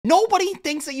Nobody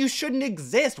thinks that you shouldn't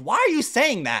exist. Why are you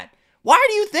saying that? Why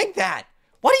do you think that?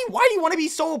 Why do you want to be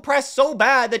so oppressed so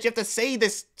bad that you have to say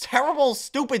this terrible,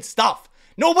 stupid stuff?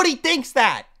 Nobody thinks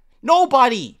that.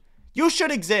 Nobody. You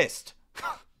should exist.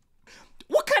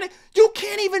 What kind of... You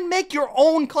can't even make your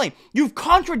own claim. You've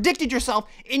contradicted yourself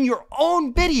in your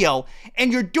own video,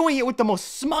 and you're doing it with the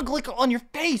most smug look on your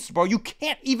face, bro. You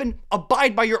can't even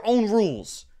abide by your own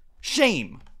rules.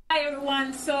 Shame. Hi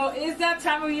everyone, so it's that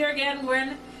time of year again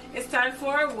when it's time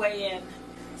for a weigh-in.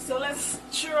 So let's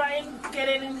try and get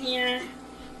it in here.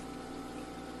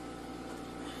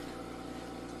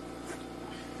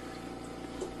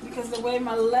 Because the way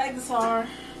my legs are,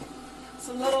 it's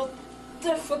a little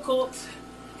difficult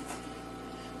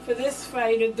for this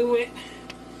fight to do it.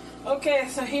 Okay,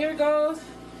 so here goes.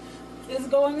 It's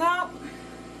going up.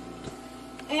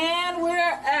 And we're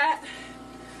at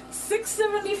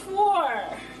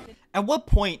 674. At what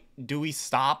point do we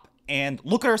stop and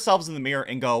look at ourselves in the mirror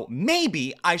and go,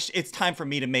 maybe it's time for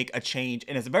me to make a change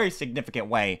in a very significant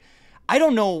way? I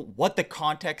don't know what the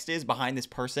context is behind this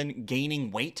person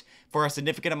gaining weight for a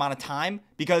significant amount of time,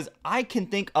 because I can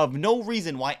think of no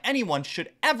reason why anyone should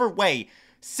ever weigh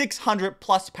 600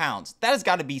 plus pounds. That has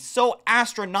got to be so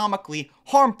astronomically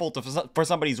harmful for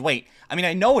somebody's weight. I mean,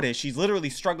 I know it is. She's literally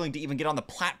struggling to even get on the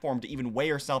platform to even weigh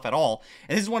herself at all.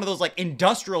 And this is one of those like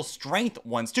industrial strength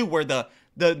ones too, where the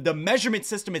measurement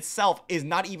system itself is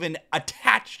not even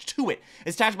attached to it.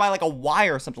 It's attached by like a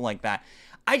wire or something like that.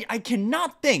 I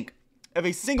cannot think of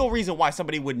a single reason why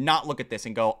somebody would not look at this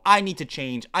and go, I need to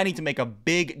change. I need to make a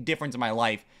big difference in my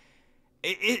life.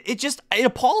 It just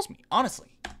appalls me, honestly.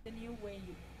 The new weight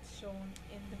shown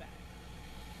in the back.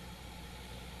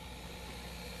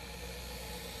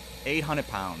 800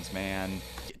 pounds, man.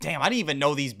 Damn, I didn't even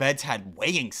know these beds had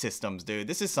weighing systems, dude.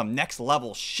 This is some next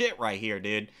level shit right here,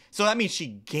 dude. So that means she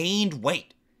gained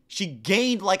weight. She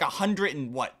gained like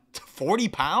 140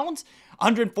 pounds?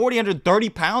 140, 130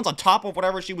 pounds on top of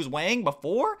whatever she was weighing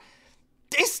before?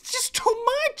 It's just too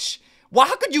much. Well,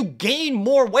 how could you gain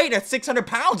more weight at 600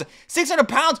 pounds? 600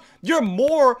 pounds, you're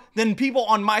more than people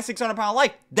on my 600-pound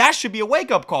life. That should be a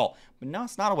wake-up call. But no,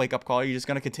 it's not a wake-up call. You're just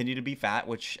going to continue to be fat,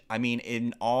 which, I mean,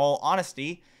 in all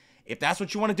honesty, if that's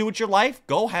what you want to do with your life,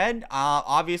 go ahead.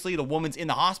 Obviously, the woman's in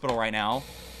the hospital right now.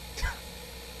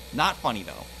 Not funny,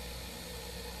 though.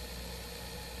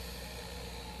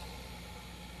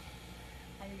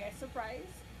 Are you guys surprised?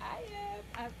 I am.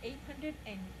 I'm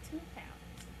 802 pounds.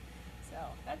 So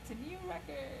that's a new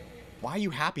record. Why are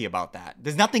you happy about that?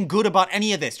 There's nothing good about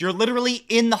any of this. You're literally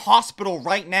in the hospital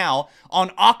right now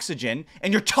on oxygen,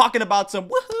 and you're talking about some,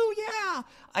 woohoo, yeah,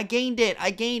 I gained it.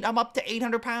 I'm up to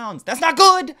 800 pounds. That's not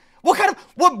good. What kind of,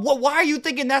 why are you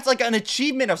thinking that's like an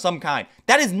achievement of some kind?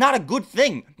 That is not a good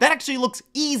thing. That actually looks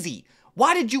easy.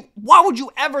 Why would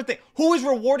you ever think, who is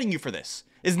rewarding you for this?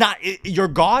 Is not your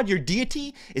God, your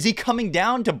deity? Is he coming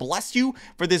down to bless you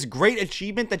for this great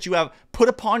achievement that you have put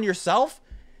upon yourself?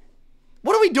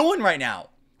 What are we doing right now?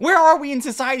 Where are we in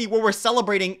society where we're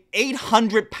celebrating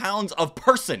 800 pounds of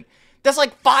person? That's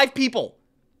like 5 people.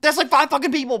 That's like 5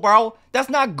 fucking people, bro. That's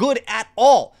not good at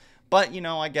all. But, you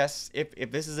know, I guess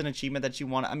if this is an achievement that you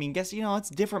want, I mean, guess, you know,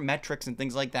 it's different metrics and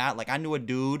things like that. Like, I knew a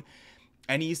dude,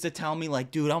 and he used to tell me,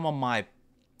 like, dude, I'm on my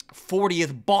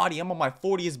 40th body. I'm on my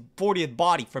 40th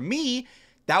body. For me,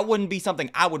 that wouldn't be something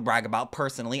I would brag about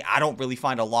personally. I don't really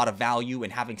find a lot of value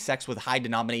in having sex with high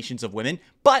denominations of women,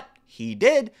 but he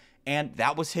did, and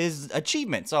that was his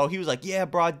achievement. So he was like, yeah,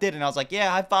 bro, I did. And I was like, yeah,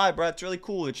 high five, bro. It's really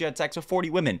cool that you had sex with 40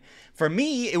 women. For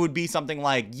me, it would be something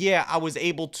like, yeah, I was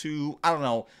able to, I don't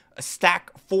know,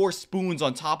 stack 4 spoons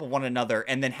on top of one another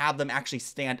and then have them actually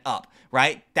stand up,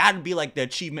 right? That would be like the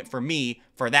achievement for me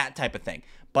for that type of thing.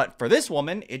 But for this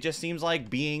woman, it just seems like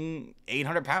being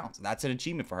 800 pounds. That's an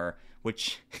achievement for her,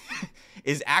 which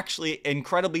is actually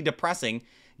incredibly depressing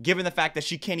given the fact that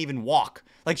she can't even walk.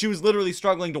 Like, she was literally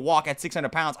struggling to walk at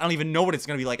 600 pounds. I don't even know what it's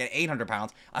going to be like at 800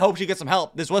 pounds. I hope she gets some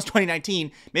help. This was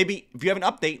 2019. Maybe if you have an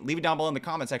update, leave it down below in the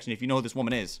comment section if you know who this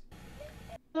woman is.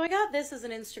 So I got this as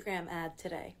an Instagram ad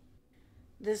today.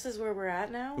 This is where we're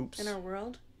at now. Oops. In our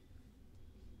world.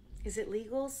 Is it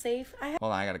legal? Safe? Hold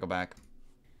on, I gotta go back.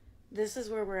 This is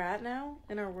where we're at now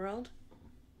in our world.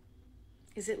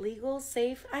 Is it legal?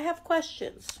 Safe? I have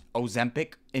questions.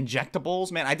 Ozempic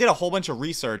injectables, man. I did a whole bunch of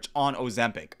research on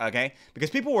Ozempic, okay? Because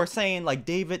people were saying, like,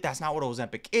 David, that's not what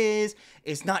Ozempic is.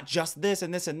 It's not just this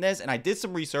and this and this. And I did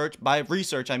some research. By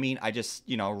research, I mean, I just,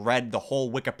 you know, read the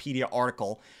whole Wikipedia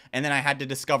article. And then I had to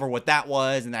discover what that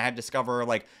was. And then I had to discover,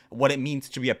 like, what it means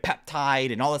to be a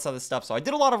peptide and all this other stuff. So I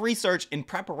did a lot of research in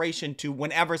preparation to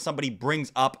whenever somebody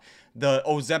brings up the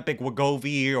Ozempic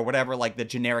Wegovy or whatever, like, the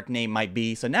generic name might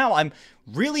be. So now I'm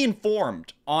really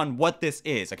informed on what this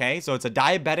is, okay? So it's a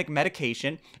diabetic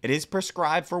medication. It is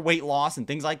prescribed for weight loss and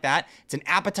things like that. It's an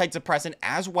appetite suppressant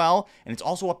as well, and it's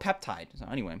also a peptide. So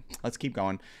anyway, let's keep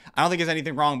going. I don't think there's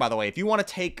anything wrong, by the way. If you want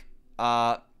to take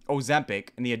Ozempic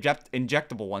and the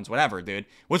injectable ones, whatever, dude,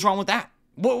 what's wrong with that?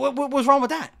 What's wrong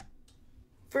with that?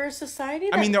 For a society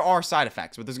that I mean, there are side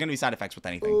effects, but there's going to be side effects with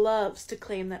anything. loves to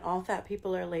claim that all fat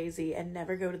people are lazy and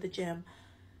never go to the gym,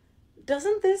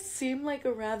 doesn't this seem like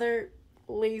a rather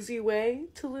lazy way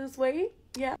to lose weight?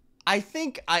 Yeah. I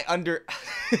think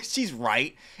she's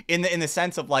right in the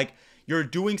sense of, like, you're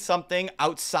doing something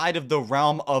outside of the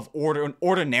realm of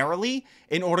ordinarily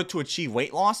in order to achieve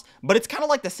weight loss. But it's kind of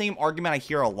like the same argument I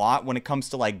hear a lot when it comes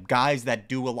to, like, guys that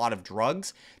do a lot of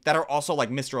drugs that are also, like,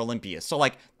 Mr. Olympia. So,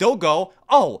 like, they'll go,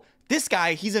 oh, this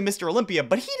guy, he's a Mr. Olympia,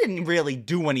 but he didn't really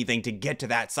do anything to get to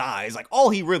that size. Like, all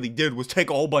he really did was take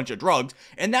a whole bunch of drugs,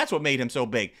 and that's what made him so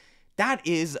big. That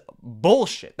is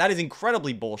bullshit. That is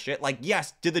incredibly bullshit. Like,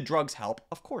 yes, did the drugs help?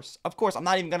 Of course. Of course. I'm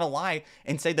not even going to lie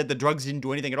and say that the drugs didn't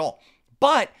do anything at all.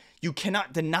 But you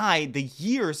cannot deny the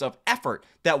years of effort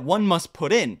that one must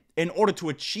put in order to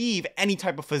achieve any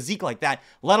type of physique like that,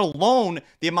 let alone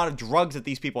the amount of drugs that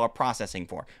these people are processing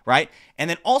for, right? And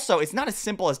then also, it's not as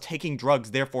simple as taking drugs,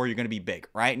 therefore you're going to be big,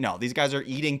 right? No, these guys are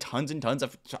eating tons and tons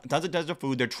of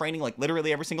food. They're training, like,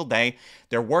 literally every single day.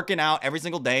 They're working out every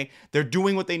single day. They're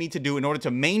doing what they need to do in order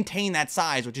to maintain that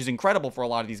size, which is incredible for a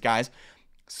lot of these guys.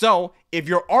 So, if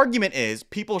your argument is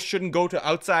people shouldn't go to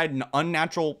outside and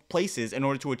unnatural places in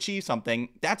order to achieve something,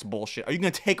 that's bullshit. Are you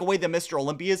going to take away the Mr.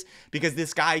 Olympias because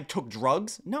this guy took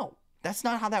drugs? No, that's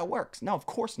not how that works. No, of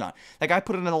course not. That guy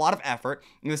put in a lot of effort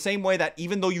in the same way that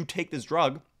even though you take this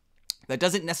drug, that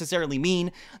doesn't necessarily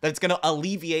mean that it's going to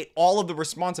alleviate all of the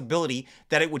responsibility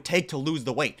that it would take to lose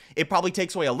the weight. It probably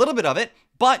takes away a little bit of it,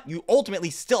 but you ultimately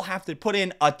still have to put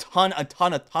in a ton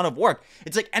of work.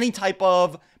 It's like any type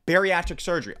of bariatric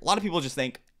surgery. A lot of people just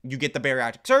think you get the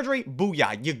bariatric surgery,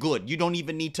 booyah, you're good. You don't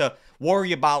even need to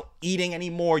worry about eating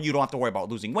anymore. You don't have to worry about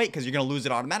losing weight because you're going to lose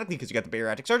it automatically because you got the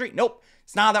bariatric surgery. Nope,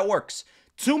 it's not how that works.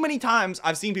 Too many times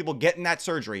I've seen people get in that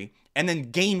surgery and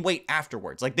then gain weight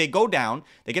afterwards. Like, they go down,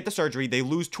 they get the surgery, they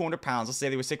lose 200 pounds. Let's say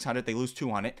they were 600, they lose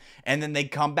 200, and then they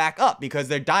come back up because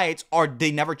their diets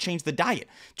they never change the diet.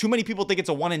 Too many people think it's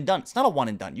a one and done. It's not a one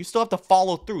and done. You still have to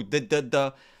follow through.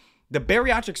 The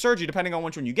bariatric surgery, depending on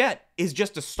which one you get, is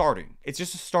just a starting. It's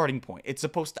just a starting point. It's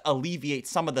supposed to alleviate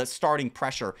some of the starting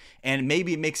pressure, and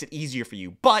maybe it makes it easier for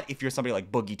you. But if you're somebody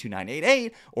like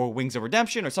Boogie2988 or Wings of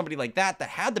Redemption or somebody like that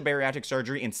had the bariatric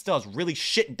surgery and still has really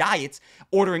shit diets,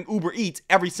 ordering Uber Eats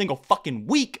every single fucking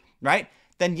week, right?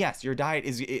 Then yes, your diet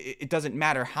it doesn't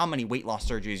matter how many weight loss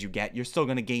surgeries you get, you're still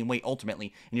going to gain weight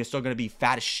ultimately, and you're still going to be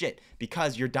fat as shit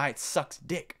because your diet sucks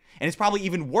dick. And it's probably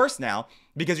even worse now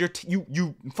because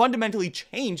you fundamentally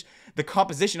changed the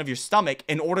composition of your stomach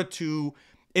in order to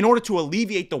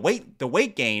alleviate the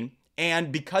weight gain.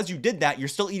 And because you did that, you're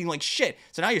still eating like shit.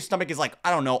 So now your stomach is like, I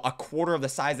don't know, a quarter of the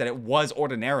size that it was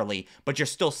ordinarily, but you're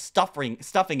still stuffing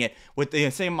it with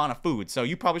the same amount of food. So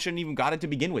you probably shouldn't even got it to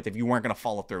begin with if you weren't going to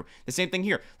follow through. The same thing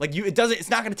here. Like, it's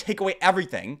not going to take away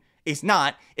everything. It's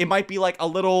not. It might be like a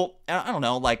little, I don't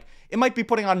know, like, it might be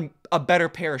putting on a better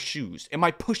pair of shoes. It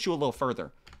might push you a little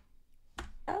further.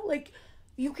 Like,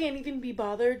 you can't even be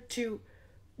bothered to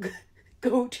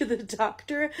go to the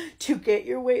doctor to get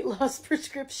your weight loss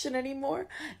prescription anymore.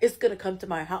 It's gonna come to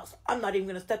my house. I'm not even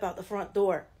gonna step out the front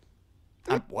door.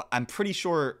 I'm pretty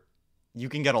sure you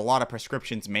can get a lot of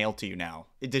prescriptions mailed to you now.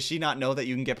 Does she not know that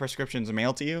you can get prescriptions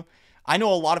mailed to you? I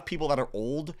know a lot of people that are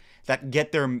old that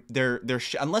get their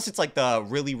unless it's like the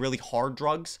really, really hard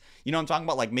drugs. You know what I'm talking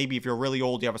about? Like, maybe if you're really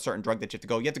old, you have a certain drug that you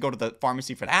have to go to the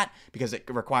pharmacy for that because it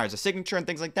requires a signature and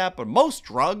things like that. But most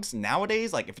drugs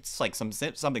nowadays, like if it's like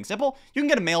something simple, you can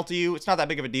get it mailed to you. It's not that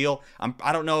big of a deal.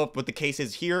 I don't know what the case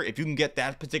is here. If you can get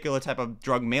that particular type of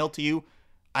drug mailed to you,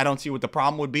 I don't see what the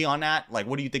problem would be on that. Like,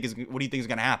 what do you think is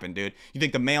gonna happen, dude? You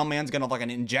think the mailman's gonna fucking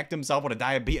inject himself with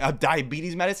a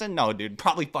diabetes medicine? No, dude,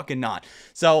 probably fucking not.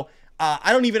 So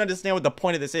I don't even understand what the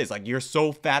point of this is. Like, you're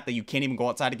so fat that you can't even go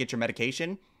outside to get your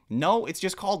medication. No, it's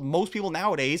just called most people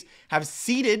nowadays have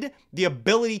ceded the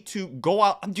ability to go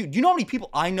out. Dude, you know how many people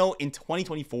I know in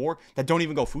 2024 that don't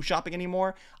even go food shopping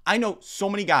anymore? I know so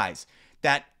many guys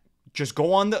that just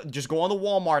go on the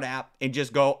Walmart app and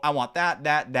just go, I want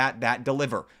that,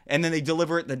 deliver. And then they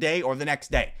deliver it the day or the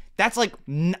next day. That's like,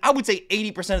 I would say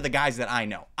 80% of the guys that I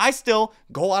know. I still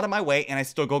go out of my way and I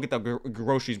still go get the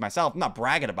groceries myself. I'm not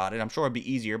bragging about it. I'm sure it'd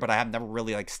be easier, but I have never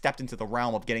really like stepped into the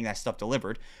realm of getting that stuff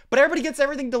delivered. But everybody gets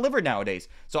everything delivered nowadays.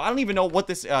 So I don't even know what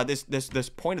this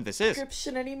point of this is.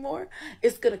 Prescription anymore.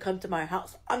 It's gonna come to my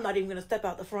house. I'm not even gonna step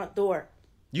out the front door.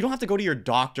 You don't have to go to your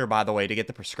doctor, by the way, to get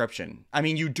the prescription. I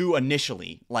mean, you do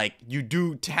initially. Like, you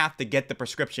do have to get the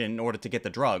prescription in order to get the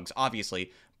drugs,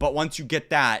 obviously. But once you get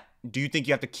that, do you think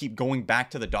you have to keep going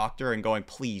back to the doctor and going,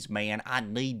 please, man, I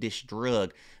need this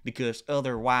drug because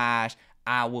otherwise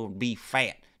I will be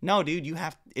fat? No, dude, you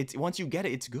have, it's once you get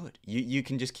it, it's good. You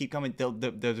can just keep coming.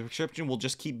 The prescription will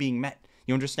just keep being met.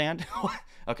 You understand?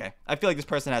 Okay. I feel like this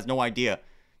person has no idea.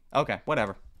 Okay,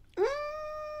 whatever.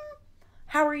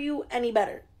 How are you any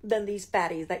better than these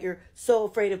fatties that you're so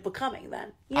afraid of becoming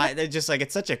then? You know? It's just like,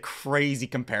 it's such a crazy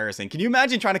comparison. Can you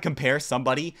imagine trying to compare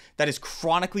somebody that is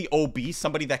chronically obese,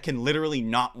 somebody that can literally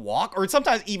not walk, or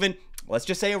sometimes even, let's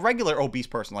just say a regular obese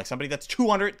person, like somebody that's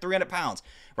 200, 300 pounds,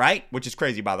 right? Which is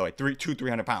crazy, by the way,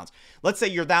 300 pounds. Let's say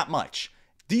you're that much.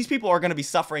 These people are going to be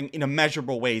suffering in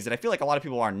immeasurable ways that I feel like a lot of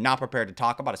people are not prepared to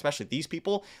talk about, especially these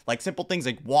people. Like simple things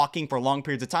like walking for long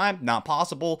periods of time, not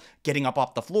possible. Getting up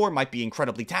off the floor might be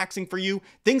incredibly taxing for you.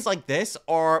 Things like this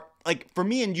are, like, for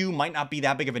me and you might not be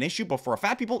that big of an issue, but for a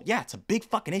fat people, yeah, it's a big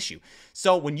fucking issue.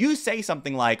 So when you say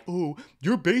something like, oh,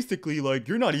 you're basically like,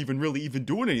 you're not even really even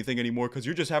doing anything anymore because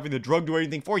you're just having the drug do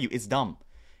anything for you, it's dumb.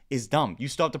 Is dumb. You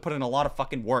still have to put in a lot of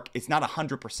fucking work. It's not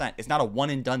 100%. It's not a one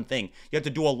and done thing. You have to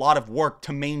do a lot of work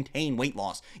to maintain weight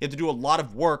loss. You have to do a lot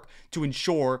of work to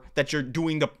ensure that you're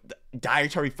doing the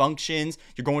dietary functions,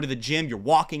 you're going to the gym, you're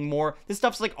walking more. This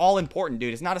stuff's like all important,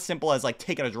 dude. It's not as simple as like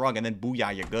taking a drug and then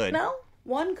booyah, you're good. No,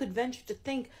 one could venture to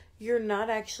think you're not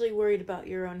actually worried about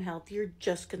your own health. You're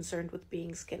just concerned with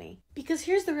being skinny. Because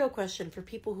here's the real question for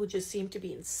people who just seem to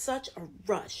be in such a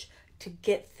rush to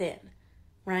get thin,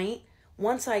 right?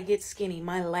 Once I get skinny,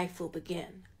 my life will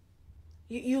begin.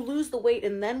 You lose the weight,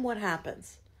 and then what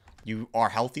happens? You are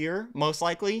healthier, most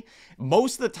likely.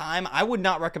 Most of the time, I would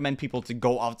not recommend people to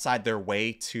go outside their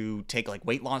way to take like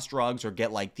weight loss drugs or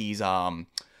get like these, these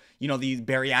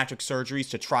bariatric surgeries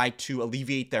to try to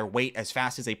alleviate their weight as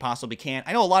fast as they possibly can.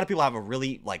 I know a lot of people have a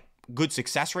really like good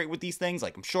success rate with these things.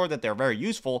 Like I'm sure that they're very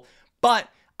useful, but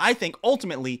I think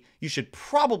ultimately you should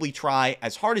probably try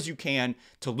as hard as you can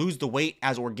to lose the weight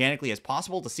as organically as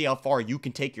possible to see how far you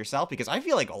can take yourself, because I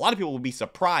feel like a lot of people will be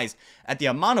surprised at the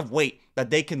amount of weight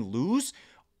that they can lose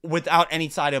without any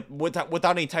type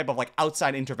of like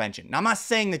outside intervention. Now, I'm not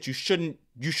saying that you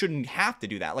shouldn't have to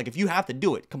do that. Like if you have to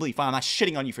do it, completely fine. I'm not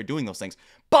shitting on you for doing those things.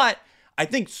 But I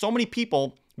think so many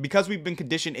people, because we've been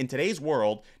conditioned in today's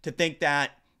world to think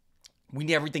that we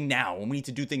need everything now, and we need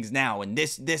to do things now, and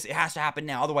this it has to happen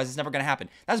now, otherwise it's never going to happen.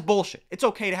 That's bullshit. It's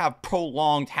okay to have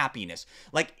prolonged happiness.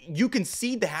 Like, you can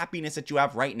see the happiness that you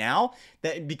have right now,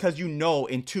 that because you know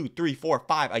in 2, 3, 4,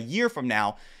 5, a year from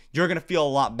now, you're going to feel a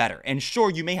lot better. And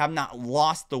sure, you may have not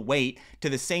lost the weight to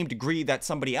the same degree that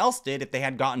somebody else did if they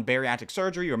had gotten bariatric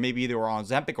surgery, or maybe they were on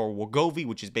Ozempic or Wegovy,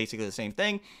 which is basically the same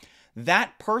thing.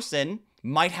 That person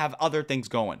might have other things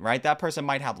going, right? That person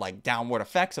might have like downward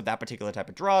effects of that particular type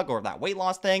of drug or that weight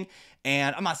loss thing.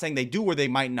 And I'm not saying they do or they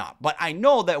might not, but I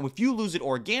know that if you lose it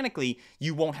organically,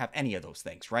 you won't have any of those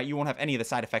things, right? You won't have any of the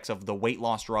side effects of the weight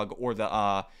loss drug or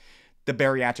the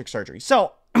bariatric surgery.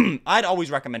 So I'd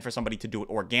always recommend for somebody to do it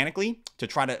organically, to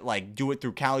try to like do it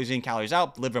through calories in, calories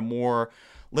out, live a more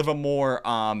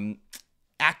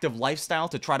active lifestyle,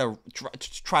 to try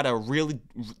to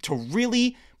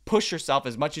really push yourself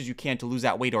as much as you can to lose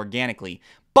that weight organically.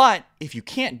 But if you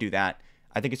can't do that,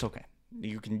 I think it's okay.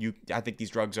 I think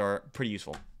these drugs are pretty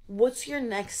useful. What's your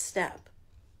next step?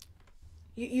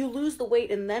 You lose the weight,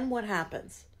 and then what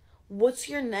happens? What's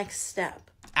your next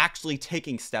step? Actually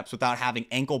taking steps without having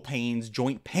ankle pains,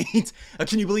 joint pains.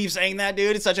 Can you believe saying that,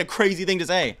 dude? It's such a crazy thing to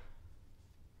say.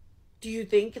 Do you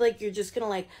think like you're just gonna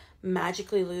like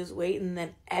magically lose weight and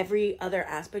then every other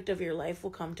aspect of your life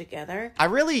will come together? I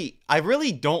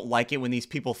really don't like it when these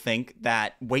people think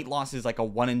that weight loss is like a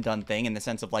one and done thing, in the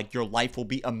sense of like your life will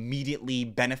be immediately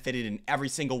benefited in every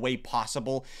single way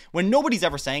possible. When nobody's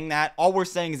ever saying that. All we're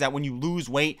saying is that when you lose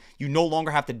weight, you no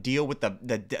longer have to deal with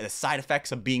the side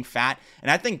effects of being fat. And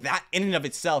I think that in and of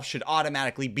itself should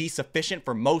automatically be sufficient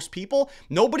for most people.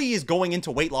 Nobody is going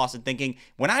into weight loss and thinking,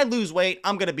 when I lose weight,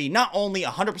 I'm going to be not only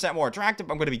 100% more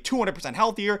attractive, I'm going to be 200%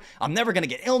 healthier. I'm never going to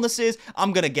get illnesses.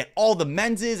 I'm going to get all the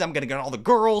menses. I'm going to get all the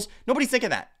girls. Nobody's thinking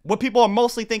that. What people are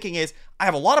mostly thinking is, I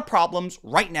have a lot of problems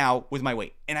right now with my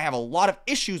weight. And I have a lot of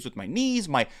issues with my knees,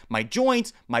 my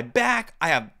joints, my back. I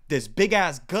have this big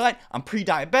ass gut. I'm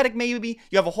pre-diabetic maybe.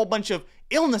 You have a whole bunch of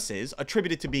illnesses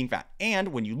attributed to being fat. And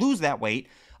when you lose that weight,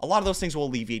 a lot of those things will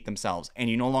alleviate themselves and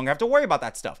you no longer have to worry about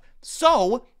that stuff.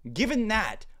 So, given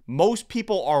that most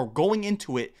people are going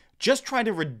into it just trying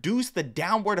to reduce the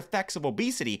downward effects of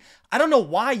obesity, I don't know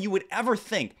why you would ever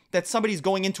think that somebody's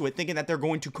going into it thinking that they're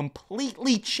going to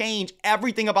completely change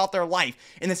everything about their life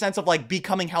in the sense of like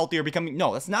becoming healthier,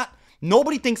 no, that's not,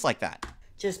 nobody thinks like that.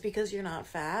 Just because you're not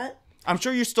fat? I'm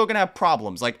sure you're still gonna have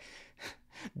problems. Like,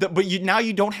 but now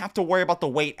you don't have to worry about the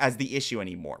weight as the issue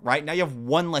anymore, right? Now you have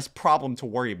one less problem to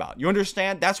worry about. You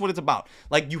understand? That's what it's about.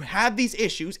 Like, you have these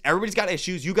issues. Everybody's got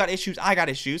issues. You got issues. I got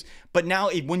issues. But now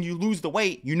when you lose the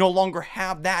weight, you no longer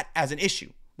have that as an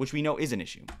issue, which we know is an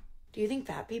issue. Do you think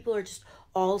fat people are just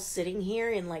all sitting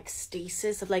here in like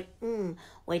stasis of like,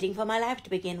 waiting for my life to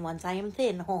begin once I am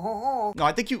thin? Ho, ho, ho. No,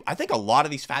 I think a lot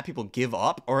of these fat people give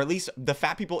up, or at least the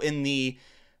fat people in the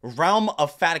realm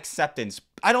of fat acceptance.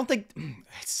 I don't think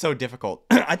it's so difficult.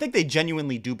 I think they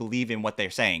genuinely do believe in what they're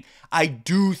saying. I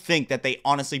do think that they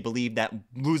honestly believe that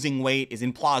losing weight is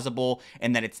implausible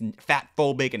and that it's fat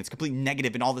phobic and it's completely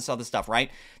negative and all this other stuff, right?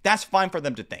 That's fine for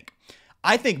them to think.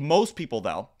 I think most people,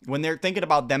 though, when they're thinking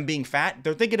about them being fat,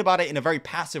 they're thinking about it in a very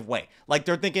passive way. Like,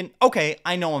 they're thinking, okay,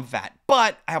 I know I'm fat,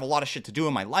 but I have a lot of shit to do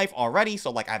in my life already.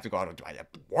 So, like, I have to go out and do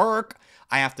work.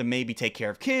 I have to maybe take care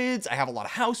of kids. I have a lot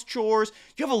of house chores.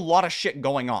 You have a lot of shit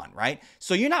going on, right?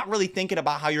 So you're not really thinking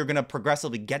about how you're going to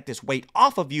progressively get this weight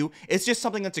off of you. It's just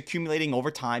something that's accumulating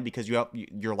over time because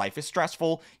your life is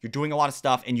stressful. You're doing a lot of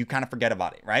stuff and you kind of forget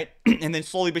about it, right? And then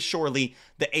slowly but surely,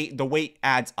 the weight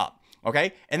adds up.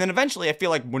 Okay? And then eventually, I feel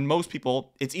like when most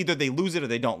people, it's either they lose it or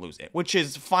they don't lose it, which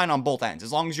is fine on both ends.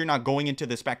 As long as you're not going into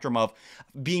the spectrum of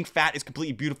being fat is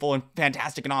completely beautiful and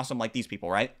fantastic and awesome like these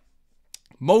people, right?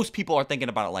 Most people are thinking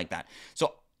about it like that.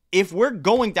 So if we're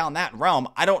going down that realm,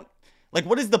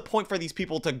 what is the point for these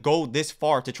people to go this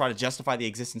far to try to justify the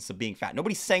existence of being fat?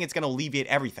 Nobody's saying it's going to alleviate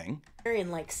everything. They're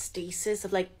in like stasis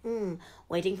of like,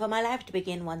 waiting for my life to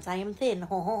begin once I am thin.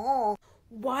 Ho, ho, ho.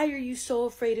 Why are you so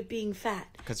afraid of being fat?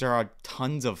 Because there are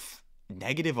tons of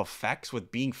negative effects with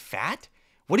being fat?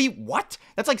 What?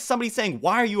 That's like somebody saying,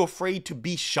 why are you afraid to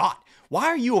be shot? Why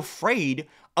are you afraid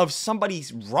of somebody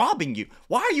robbing you?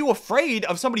 Why are you afraid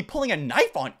of somebody pulling a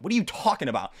knife on you? What are you talking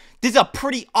about? There's a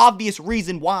pretty obvious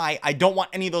reason why I don't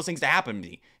want any of those things to happen to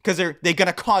me. Because they're going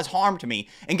to cause harm to me.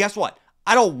 And guess what?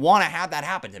 I don't want to have that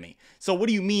happen to me. So what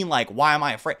do you mean, like, why am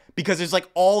I afraid? Because there's like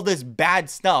all this bad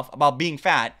stuff about being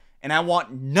fat, and I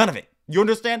want none of it. You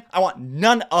understand? I want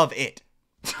none of it.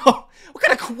 So,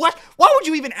 why would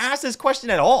you even ask this question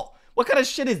at all? What kind of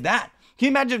shit is that? Can you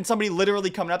imagine somebody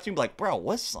literally coming up to you and be like, bro,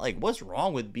 what's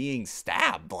wrong with being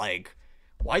stabbed? Like,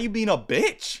 why are you being a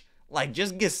bitch? Like,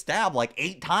 just get stabbed like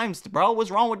 8 times, bro.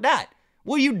 What's wrong with that?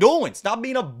 What are you doing? Stop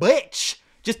being a bitch.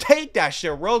 Just take that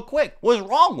shit real quick. What's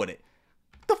wrong with it?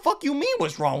 What the fuck you mean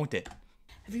what's wrong with it?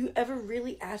 Have you ever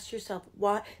really asked yourself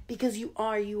why? Because you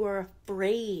are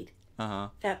afraid.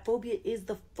 Fat phobia is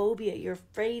the phobia. You're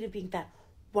afraid of being fat.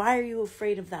 Why are you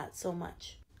afraid of that so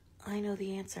much? I know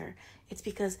the answer. It's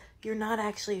because you're not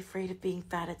actually afraid of being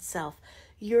fat itself.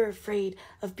 You're afraid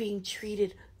of being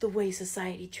treated the way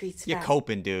society treats fat. You're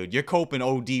coping, dude. You're coping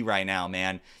OD right now,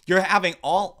 man. You're having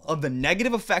all of the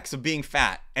negative effects of being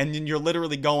fat, and then you're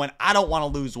literally going, I don't want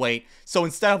to lose weight, so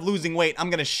instead of losing weight, I'm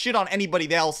going to shit on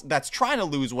anybody else that's trying to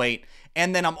lose weight,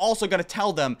 and then I'm also going to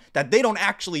tell them that they don't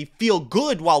actually feel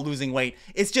good while losing weight.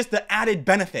 It's just the added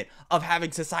benefit of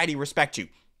having society respect you.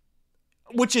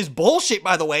 Which is bullshit,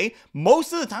 by the way.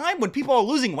 Most of the time, when people are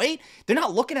losing weight, they're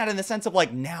not looking at it in the sense of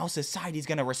like, now society's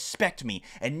gonna respect me.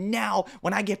 And now,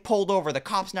 when I get pulled over, the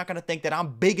cop's not gonna think that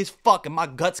I'm big as fuck and my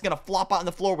gut's gonna flop out on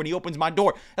the floor when he opens my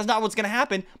door. That's not what's gonna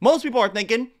happen. Most people are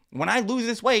thinking, when I lose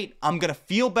this weight, I'm gonna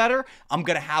feel better. I'm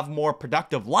gonna have more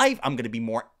productive life. I'm gonna be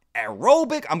more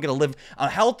aerobic. I'm gonna live a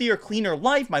healthier, cleaner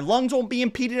life. My lungs won't be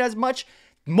impeded as much.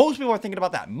 Most people are thinking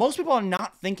about that. Most people are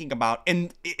not thinking about,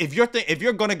 and if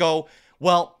you're gonna go,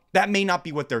 well, that may not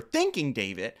be what they're thinking,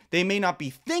 David. They may not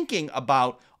be thinking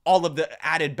about all of the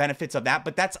added benefits of that,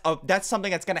 but that's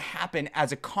something that's going to happen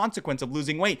as a consequence of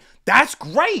losing weight. That's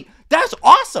great. That's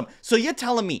awesome. So you're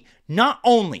telling me not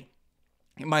only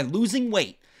am I losing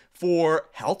weight for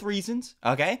health reasons,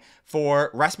 okay, for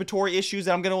respiratory issues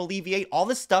that I'm going to alleviate, all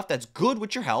this stuff that's good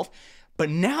with your health, but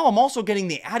now I'm also getting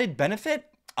the added benefit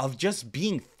of just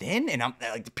being thin, and I'm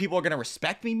like, people are gonna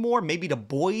respect me more. Maybe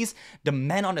the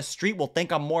men on the street will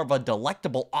think I'm more of a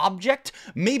delectable object.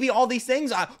 Maybe all these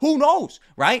things, who knows,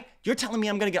 right? You're telling me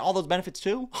I'm gonna get all those benefits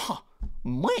too? Huh,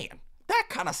 man, that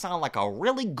kind of sounds like a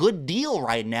really good deal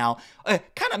right now.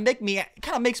 Kind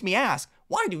of makes me ask,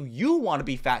 why do you want to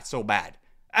be fat so bad?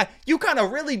 You kind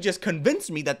of really just convinced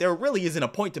me that there really isn't a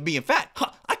point to being fat.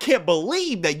 Huh, I can't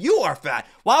believe that you are fat.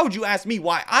 Why would you ask me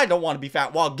why I don't want to be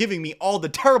fat while giving me all the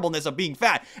terribleness of being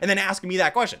fat and then asking me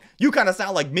that question? You kind of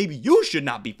sound like maybe you should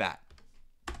not be fat.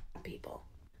 People.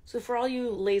 So for all you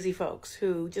lazy folks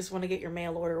who just want to get your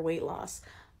mail order weight loss,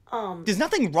 there's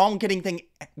nothing wrong getting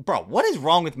bro, what is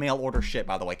wrong with mail order shit,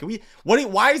 by the way?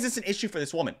 Why is this an issue for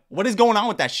this woman? What is going on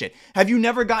with that shit? Have you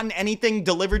never gotten anything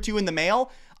delivered to you in the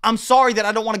mail? I'm sorry that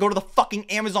I don't want to go to the fucking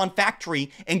Amazon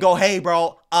factory and go, hey,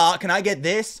 bro, can I get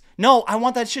this? No, I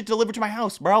want that shit delivered to my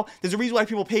house, bro. There's a reason why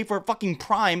people pay for fucking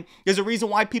Prime. There's a reason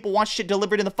why people want shit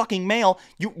delivered in the fucking mail.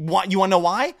 You want to know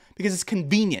why? Because it's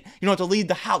convenient. You don't have to leave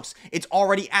the house. It's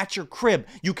already at your crib.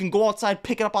 You can go outside,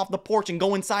 pick it up off the porch, and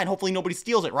go inside. Hopefully nobody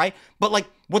steals it, right? But like,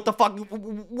 what the fuck?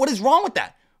 What is wrong with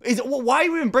that? Why are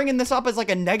you even bringing this up as like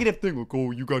a negative thing? Like,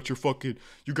 oh, you got your fucking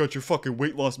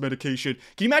weight loss medication.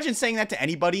 Can you imagine saying that to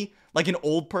anybody? Like an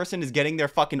old person is getting their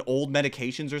fucking old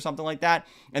medications or something like that,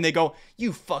 and they go,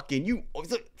 you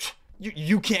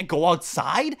can't go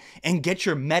outside and get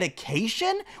your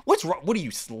medication? What's wrong? What are you,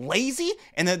 lazy?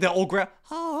 And then the old grandma,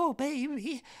 oh,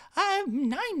 baby, I'm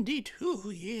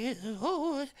 92 years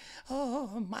old.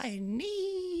 Oh, my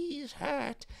knees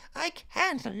hurt. I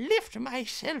can't lift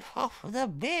myself off the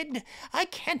bed. I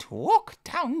can't walk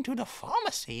down to the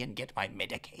pharmacy and get my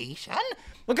medication.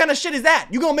 What kind of shit is that?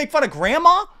 You gonna make fun of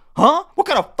grandma? Huh? What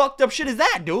kind of fucked up shit is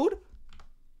that, dude?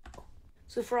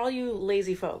 So for all you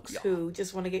lazy folks who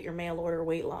just want to get your mail order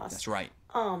weight loss. That's right.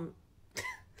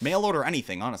 Mail order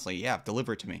anything, honestly. Yeah,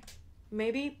 deliver it to me.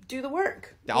 Maybe do the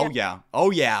work. Oh, yeah.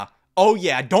 Oh, yeah. Oh,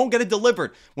 yeah. Don't get it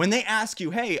delivered. When they ask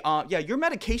you, hey, yeah, your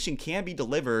medication can be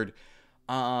delivered.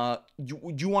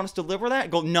 You want us to deliver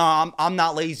that? Go, nah, I'm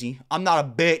not lazy. I'm not a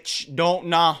bitch.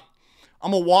 Nah.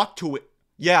 I'm gonna walk to it.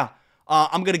 Yeah.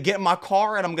 I'm going to get in my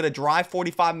car and I'm going to drive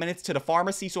 45 minutes to the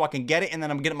pharmacy so I can get it. And then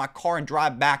I'm going to get in my car and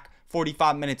drive back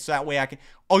 45 minutes so that way I can.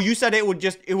 Oh, you said it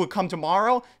would come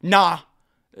tomorrow? Nah,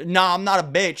 I'm not a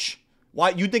bitch.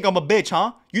 Why? You think I'm a bitch,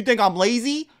 huh? You think I'm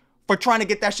lazy for trying to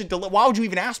get that shit delivered? Why would you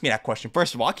even ask me that question?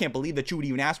 First of all, I can't believe that you would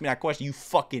even ask me that question. You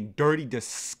fucking dirty,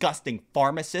 disgusting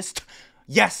pharmacist.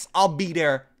 Yes, I'll be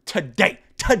there today,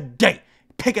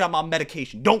 picking up my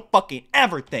medication. Don't fucking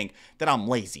ever think that I'm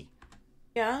lazy.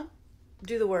 Yeah.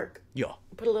 Do the work. Yeah.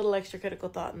 Put a little extra critical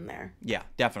thought in there. Yeah,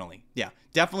 definitely. Yeah,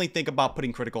 definitely think about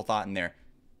putting critical thought in there.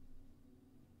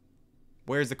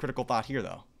 Where's the critical thought here,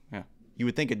 though? Yeah, you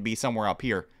would think it'd be somewhere up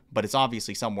here, but it's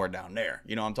obviously somewhere down there.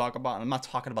 You know what I'm talking about? I'm not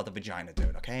talking about the vagina,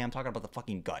 dude, okay? I'm talking about the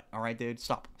fucking gut, all right, dude?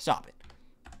 Stop it.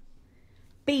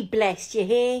 Be blessed, you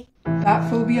hear? Fat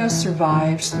phobia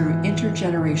survives through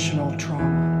intergenerational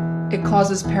trauma. It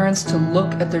causes parents to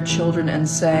look at their children and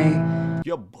say,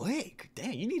 you're big.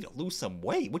 Damn, you need to lose some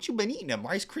weight. What you been eating, them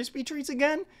Rice Krispie treats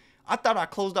again? I thought I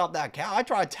closed off that cow. I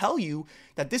try to tell you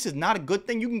that this is not a good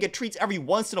thing. You can get treats every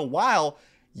once in a while.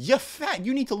 You're fat.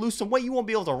 You need to lose some weight. You won't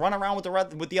be able to run around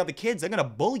with the other kids. They're going to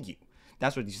bully you.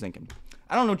 That's what he's thinking.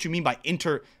 I don't know what you mean by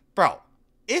Bro,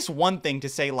 it's one thing to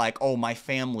say like, oh, my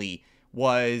family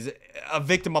was a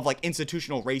victim of like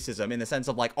institutional racism in the sense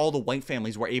of like all the white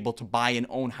families were able to buy and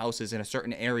own houses in a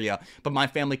certain area, but my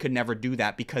family could never do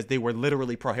that because they were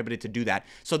literally prohibited to do that.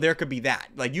 So there could be that.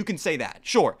 Like you can say that,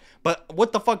 sure. But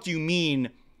what the fuck do you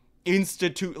mean what's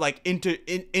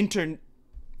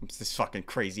this fucking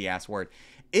crazy ass word?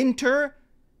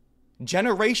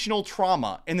 Intergenerational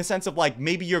trauma in the sense of like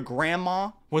maybe your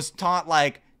grandma was taught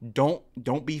like don't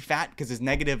be fat because there's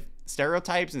negative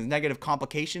stereotypes and negative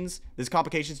complications. There's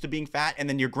complications to being fat, and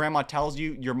then your grandma tells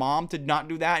you, your mom, to not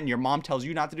do that, and your mom tells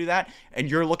you not to do that, and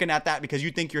you're looking at that because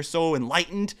you think you're so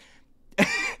enlightened.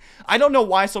 I don't know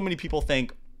why so many people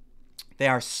think they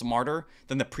are smarter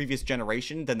than the previous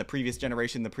generation, You're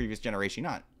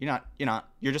not.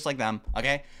 You're just like them,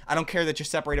 okay? I don't care that you're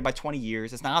separated by 20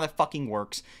 years. That's not how that fucking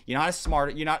works. You're not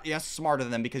smarter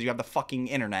than them because you have the fucking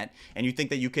internet, and you think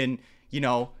that you can,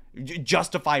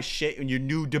 justify shit in your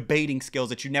new debating skills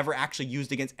that you never actually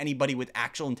used against anybody with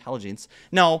actual intelligence.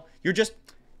 No, you're just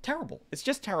terrible. It's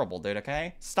just terrible, dude,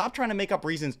 okay? Stop trying to make up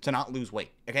reasons to not lose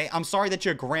weight, okay? I'm sorry that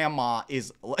your grandma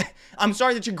is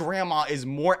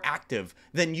more active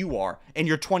than you are, and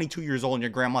you're 22 years old and your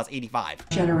grandma's 85.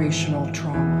 Generational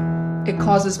trauma. It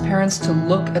causes parents to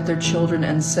look at their children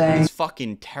and say, it's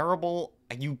fucking terrible.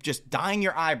 You just dyeing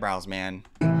your eyebrows, man.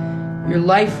 Your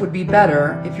life would be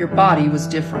better if your body was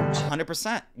different.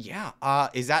 100%. Yeah.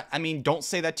 Is that, I mean, don't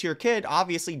say that to your kid.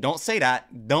 Obviously, don't say that.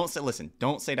 Listen,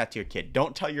 don't say that to your kid.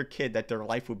 Don't tell your kid that their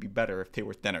life would be better if they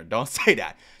were thinner. Don't say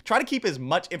that. Try to keep as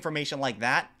much information like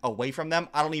that away from them.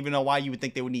 I don't even know why you would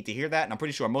think they would need to hear that. And I'm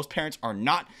pretty sure most parents are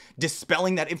not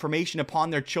dispelling that information upon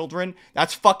their children.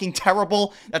 That's fucking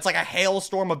terrible. That's like a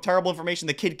hailstorm of terrible information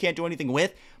the kid can't do anything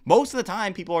with. Most of the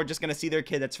time, people are just going to see their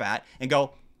kid that's fat and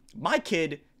go, my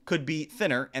kid could be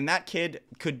thinner, and that kid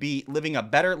could be living a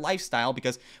better lifestyle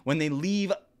because when they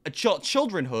leave a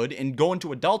childrenhood and go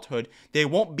into adulthood, they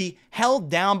won't be held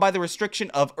down by the restriction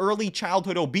of early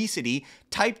childhood obesity,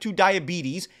 type 2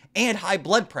 diabetes, and high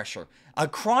blood pressure. A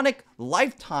chronic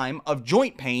lifetime of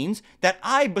joint pains that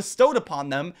I bestowed upon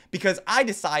them because I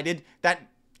decided that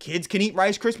kids can eat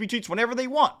Rice Krispie treats whenever they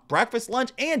want, breakfast, lunch,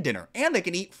 and dinner, and they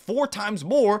can eat 4 times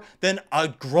more than a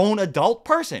grown adult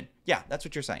person. Yeah, that's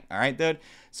what you're saying. All right, dude.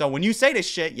 So when you say this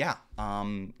shit, yeah,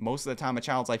 most of the time a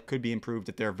child's life could be improved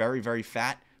if they're very, very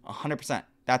fat. 100%.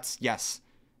 That's yes,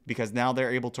 because now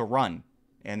they're able to run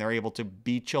and they're able to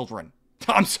be children.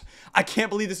 I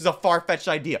can't believe this is a far-fetched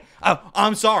idea.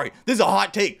 I'm sorry. This is a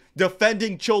hot take.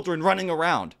 Defending children running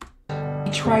around.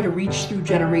 We try to reach through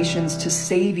generations to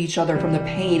save each other from the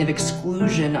pain of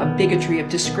exclusion, of bigotry, of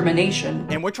discrimination.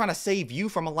 And we're trying to save you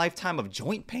from a lifetime of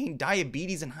joint pain,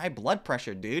 diabetes, and high blood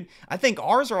pressure, dude. I think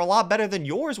ours are a lot better than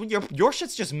yours. When your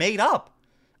shit's just made up.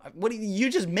 What do you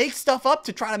just make stuff up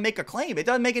to try to make a claim? It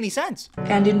doesn't make any sense.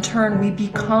 And in turn, we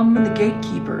become the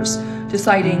gatekeepers,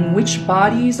 deciding which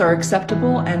bodies are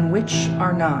acceptable and which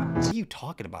are not. What are you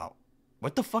talking about?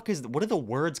 What the fuck what are the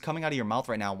words coming out of your mouth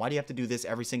right now? Why do you have to do this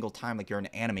every single time like you're an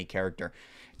anime character?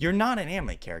 You're not an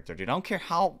anime character, dude. I don't care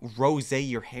how rosé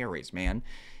your hair is, man.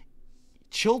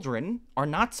 Children are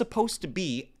not supposed to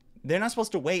be, they're not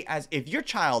supposed to weigh as, if your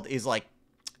child is like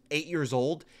 8 years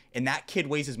old and that kid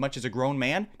weighs as much as a grown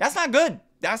man, that's not good.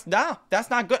 That's not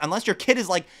good. Unless your kid is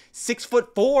like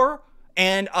 6'4"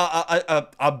 and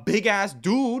a big ass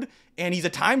dude and he's a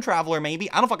time traveler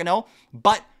maybe. I don't fucking know.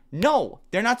 But no,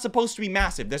 they're not supposed to be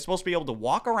massive. They're supposed to be able to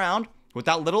walk around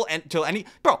without little until any.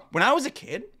 Bro, when I was a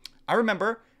kid, I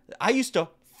remember I used to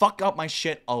fuck up my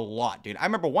shit a lot, dude. I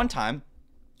remember one time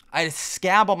I had a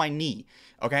scab on my knee,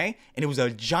 okay? And it was a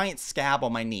giant scab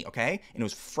on my knee, okay? And it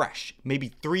was fresh.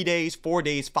 Maybe 3 days, 4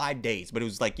 days, 5 days, but it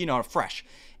was like, you know, fresh.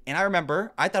 And I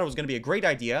remember I thought it was going to be a great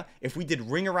idea if we did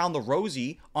Ring Around the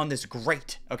Rosie on this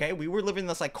grate, okay? We were living in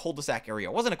this like cul-de-sac area.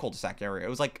 It wasn't a cul-de-sac area. It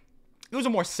was like, it was a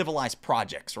more civilized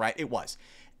projects, right? It was.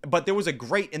 But there was a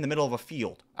grate in the middle of a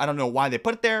field. I don't know why they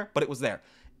put it there, but it was there.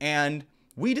 And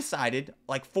we decided,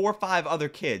 like 4 or 5 other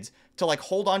kids, to like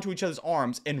hold onto each other's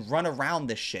arms and run around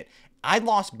this shit. I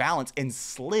lost balance and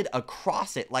slid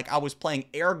across it like I was playing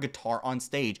air guitar on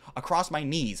stage across my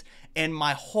knees. And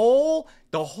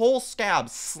the whole scab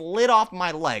slid off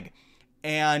my leg.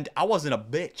 And I wasn't a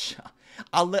bitch.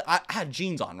 I had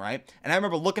jeans on, right? And I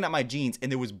remember looking at my jeans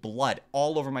and there was blood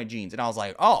all over my jeans. And I was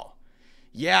like, oh,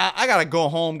 yeah, I gotta go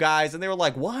home, guys. And they were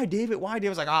like, why, David? Why, David? I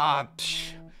was like,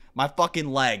 my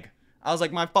fucking leg. I was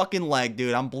like, my fucking leg,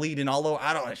 dude. I'm bleeding all over.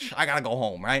 I gotta go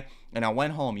home, right? And I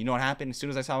went home. You know what happened? As soon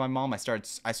as I saw my mom, I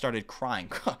started crying.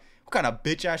 What kind of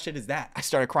bitch ass shit is that? I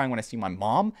started crying when I see my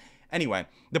mom. Anyway,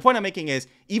 the point I'm making is,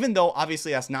 even though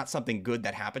obviously that's not something good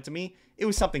that happened to me, it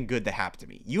was something good that happened to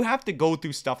me. You have to go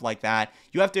through stuff like that.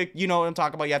 You have to, you know what I'm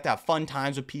talking about? You have to have fun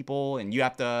times with people, and you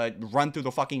have to run through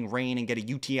the fucking rain and get a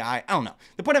UTI. I don't know.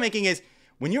 The point I'm making is,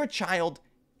 when you're a child,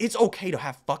 it's okay to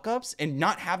have fuck-ups, and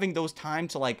not having those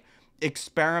times to like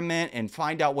experiment and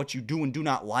find out what you do and do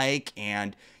not like,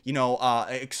 and you know,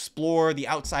 explore the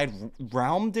outside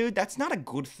realm, dude. That's not a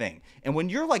good thing. And when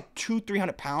you're like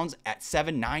 200-300 pounds at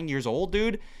 7-9 years old,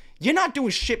 dude, you're not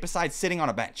doing shit besides sitting on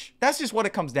a bench. That's just what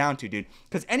it comes down to, dude.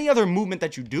 Because any other movement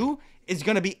that you do is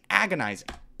gonna be agonizing.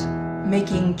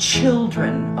 Making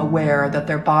children aware that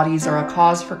their bodies are a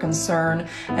cause for concern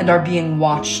and are being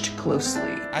watched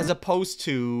closely. As opposed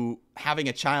to having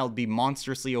a child be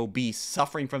monstrously obese,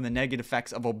 suffering from the negative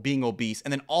effects of being obese,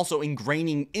 and then also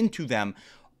ingraining into them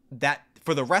that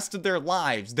for the rest of their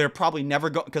lives, they're probably never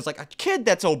going, because like a kid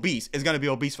that's obese is going to be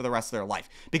obese for the rest of their life,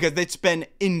 because it's been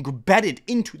embedded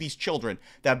into these children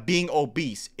that being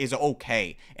obese is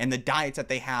okay, and the diets that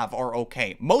they have are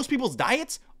okay. Most people's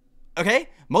diets, okay?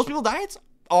 Most people's diets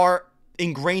are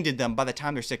ingrained in them by the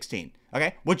time they're 16,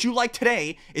 okay? What you like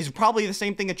today is probably the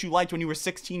same thing that you liked when you were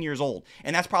 16 years old,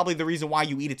 and that's probably the reason why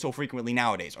you eat it so frequently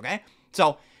nowadays, okay?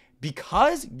 So,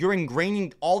 because you're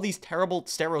ingraining all these terrible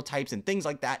stereotypes and things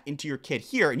like that into your kid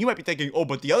here, and you might be thinking, oh,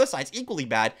 but the other side's equally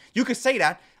bad, you could say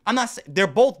that. I'm not saying they're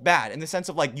both bad in the sense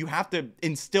of like you have to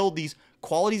instill these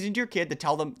qualities into your kid to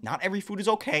tell them not every food is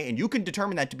okay, and you can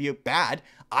determine that to be bad.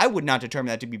 I would not determine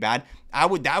that to be bad. I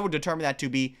would determine that to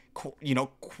be, you know,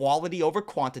 quality over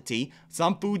quantity.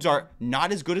 Some foods are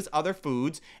not as good as other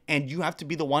foods, and you have to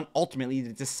be the one ultimately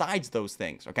that decides those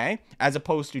things, okay? As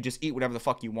opposed to just eat whatever the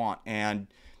fuck you want and,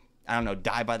 I don't know,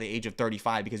 die by the age of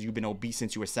 35 because you've been obese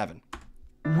since you were 7.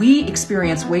 We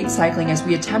experience weight cycling as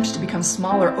we attempt to become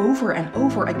smaller over and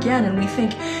over again, and we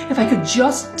think, if I could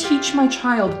just teach my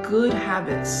child good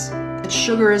habits, that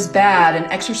sugar is bad and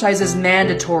exercise is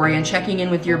mandatory and checking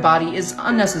in with your body is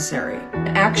unnecessary.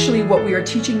 Actually, what we are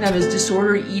teaching them is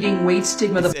disordered eating, weight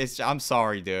stigma. I'm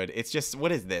sorry, dude. It's just,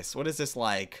 what is this? What is this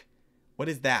like? What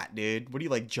is that, dude? What are you,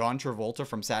 like John Travolta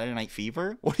from Saturday Night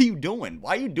Fever? What are you doing?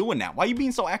 Why are you doing that? Why are you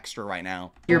being so extra right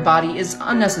now? Your body is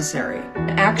unnecessary.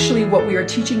 Actually, what we are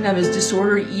teaching them is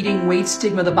disordered eating, weight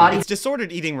stigma, the body. It's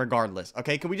disordered eating regardless,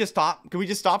 okay? Can we just stop? Can we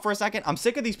just stop for a second? I'm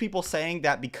sick of these people saying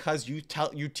that because you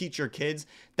teach your kids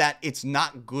that it's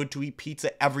not good to eat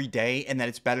pizza every day and that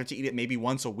it's better to eat it maybe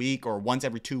once a week or once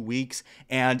every 2 weeks,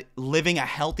 and living a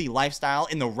healthy lifestyle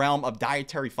in the realm of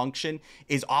dietary function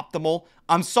is optimal.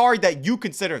 I'm sorry that you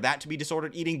consider that to be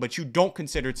disordered eating, but you don't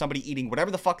consider somebody eating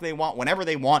whatever the fuck they want, whenever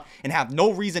they want, and have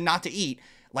no reason not to eat.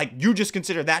 Like, you just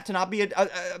consider that to not be an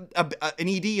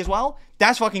ED as well?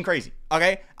 That's fucking crazy,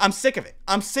 okay? I'm sick of it.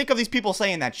 I'm sick of these people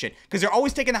saying that shit, because they're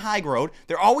always taking the high road.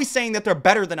 They're always saying that they're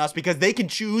better than us because they can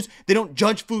choose. They don't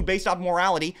judge food based off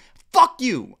morality. Fuck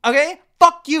you, okay?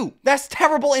 Fuck you. That's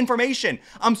terrible information.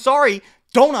 I'm sorry.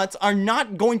 Donuts are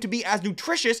not going to be as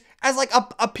nutritious as like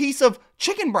a piece of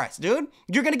chicken breast, dude.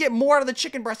 You're going to get more out of the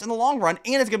chicken breast in the long run,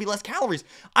 and it's going to be less calories.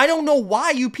 I don't know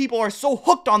why you people are so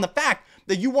hooked on the fact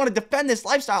that you want to defend this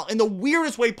lifestyle in the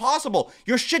weirdest way possible.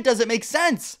 Your shit doesn't make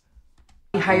sense.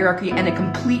 Hierarchy and a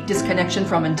complete disconnection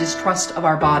from and distrust of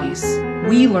our bodies.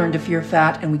 We learn to fear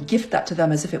fat, and we gift that to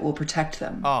them as if it will protect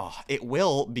them. Oh, it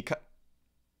will, because...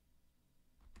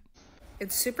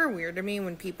 It's super weird to me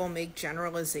when people make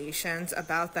generalizations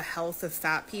about the health of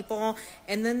fat people,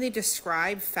 and then they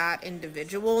describe fat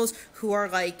individuals who are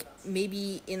like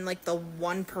maybe in like the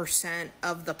 1%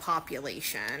 of the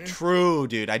population. True,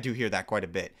 dude. I do hear that quite a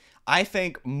bit. I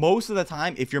think most of the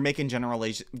time, if you're making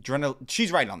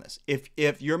she's right on this.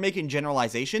 If you're making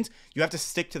generalizations, you have to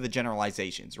stick to the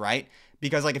generalizations, right?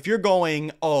 Because like if you're going,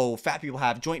 oh, fat people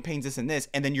have joint pains, this and this,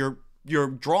 and then your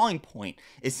drawing point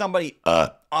is somebody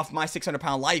off my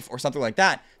 600-pound life or something like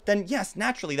that, then yes,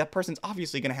 naturally, that person's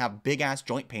obviously going to have big-ass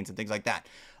joint pains and things like that.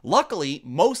 Luckily,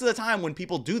 most of the time when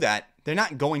people do that, they're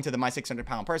not going to the my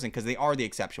 600-pound person because they are the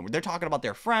exception. They're talking about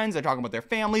their friends, they're talking about their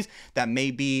families that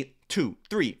may be 200,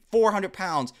 300, 400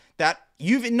 pounds that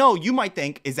you might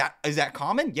think, is that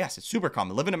common? Yes, it's super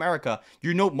common. Live in America,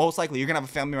 you know, most likely you're going to have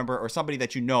a family member or somebody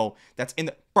that you know that's in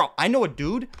the... Bro, I know a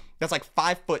dude that's like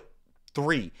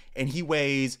 5'3", and he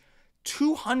weighs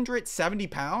 270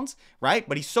 pounds, right?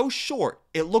 But he's so short,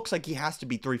 it looks like he has to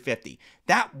be 350.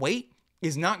 That weight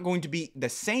is not going to be the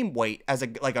same weight as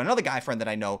like another guy friend that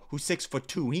I know who's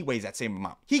 6'2", and he weighs that same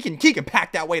amount. He can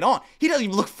pack that weight on. He doesn't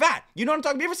even look fat. You know what I'm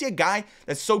talking about? You ever see a guy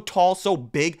that's so tall, so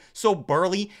big, so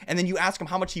burly, and then you ask him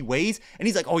how much he weighs, and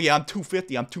he's like, oh yeah, I'm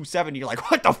 250, I'm 270. You're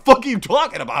like, what the fuck are you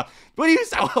talking about? What do you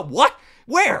say? What?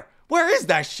 Where? Where is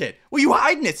that shit? Well, you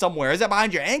hiding it somewhere. Is that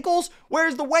behind your ankles?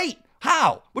 Where's the weight?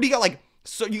 How? What do you got, like,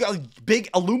 so you got like, big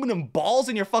aluminum balls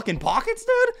in your fucking pockets,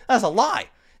 dude? That's a lie.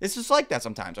 It's just like that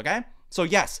sometimes, okay? So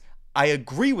yes, I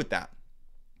agree with that.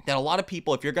 That a lot of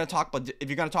people, if you're gonna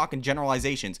talk in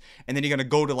generalizations, and then you're gonna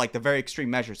go to like the very extreme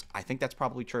measures, I think that's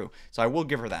probably true. So I will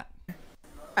give her that.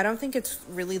 I don't think it's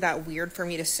really that weird for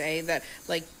me to say that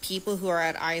like people who are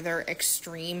at either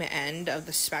extreme end of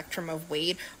the spectrum of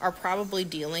weight are probably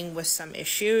dealing with some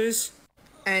issues.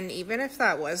 And even if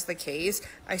that was the case,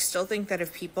 I still think that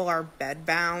if people are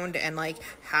bedbound and like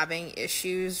having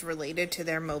issues related to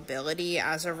their mobility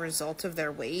as a result of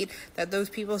their weight, that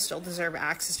those people still deserve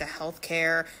access to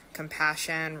healthcare,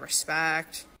 compassion,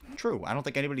 respect. True. I don't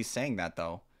think anybody's saying that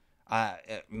though.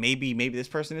 Maybe this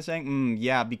person is saying,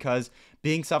 yeah, because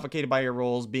being suffocated by your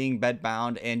rolls, being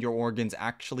bedbound, and your organs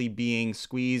actually being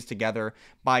squeezed together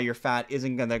by your fat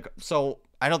isn't gonna. So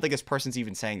I don't think this person's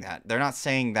even saying that. They're not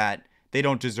saying that they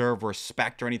don't deserve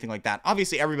respect or anything like that.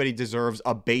 Obviously, everybody deserves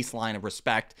a baseline of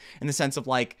respect in the sense of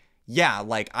like, yeah,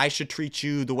 like I should treat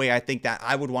you the way I think that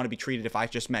I would want to be treated if I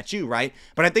just met you, right?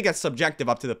 But I think that's subjective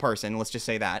up to the person. Let's just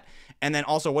say that. And then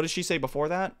also, what did she say before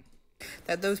that?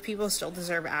 That those people still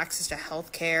deserve access to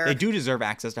healthcare. They do deserve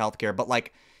access to healthcare, but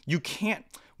like you can't.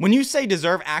 When you say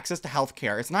deserve access to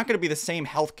healthcare, it's not going to be the same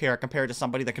healthcare compared to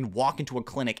somebody that can walk into a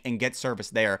clinic and get service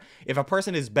there. If a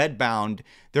person is bedbound,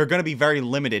 they're going to be very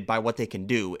limited by what they can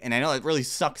do. And I know it really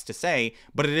sucks to say,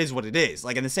 but it is what it is.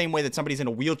 Like in the same way that somebody's in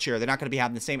a wheelchair, they're not going to be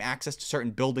having the same access to certain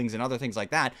buildings and other things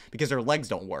like that because their legs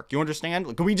don't work. You understand?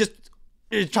 Like, can we just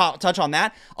touch on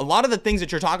that? A lot of the things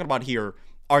that you're talking about here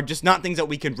are just not things that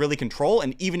we can really control.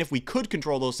 And even if we could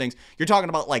control those things, you're talking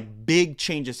about like big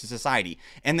changes to society.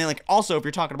 And then like also if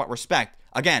you're talking about respect,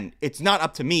 again, it's not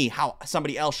up to me how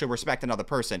somebody else should respect another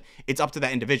person. It's up to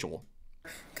that individual.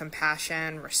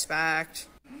 Compassion, respect.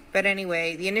 But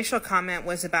anyway, the initial comment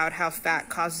was about how fat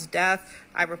causes death.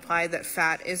 I replied that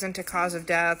fat isn't a cause of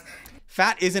death.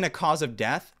 Fat isn't a cause of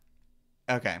death?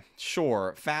 Okay,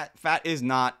 sure. Fat is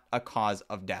not a cause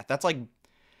of death. That's like...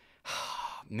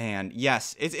 Man,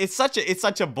 yes, it's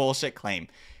such a bullshit claim.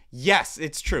 Yes,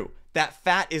 it's true that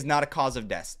fat is not a cause of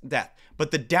death,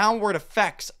 but the downward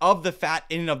effects of the fat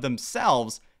in and of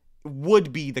themselves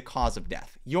would be the cause of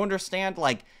death. You understand?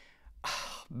 Like,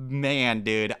 man,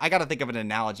 dude, I gotta think of an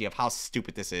analogy of how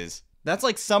stupid this is. That's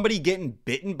like somebody getting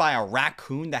bitten by a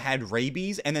raccoon that had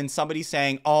rabies and then somebody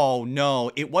saying, oh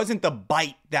no, it wasn't the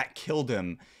bite that killed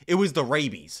him, it was the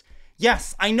rabies.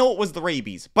 Yes, I know it was the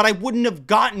rabies, but I wouldn't have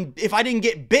gotten, if I didn't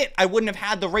get bit, I wouldn't have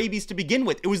had the rabies to begin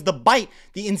with. It was the bite,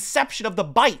 the inception of the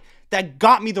bite that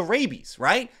got me the rabies,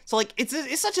 right? So like,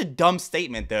 it's such a dumb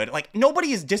statement, dude. Like,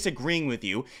 nobody is disagreeing with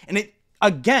you. And it,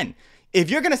 again, if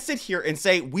you're going to sit here and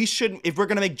say we shouldn't, if we're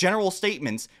going to make general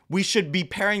statements, we should be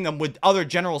pairing them with other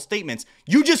general statements,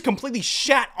 you just completely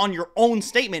shat on your own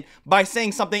statement by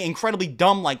saying something incredibly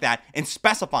dumb like that and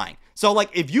specifying. So like,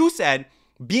 if you said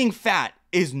being fat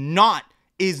is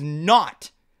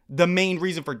not the main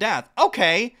reason for death.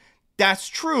 Okay, that's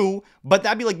true, but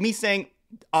that'd be like me saying,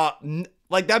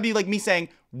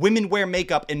 women wear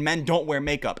makeup and men don't wear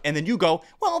makeup. And then you go,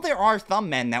 well, there are some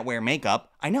men that wear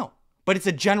makeup. I know. But it's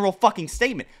a general fucking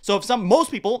statement. So if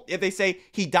most people, if they say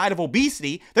he died of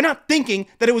obesity, they're not thinking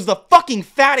that it was the fucking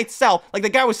fat itself. Like the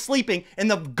guy was sleeping and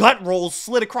the gut rolls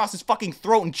slid across his fucking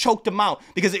throat and choked him out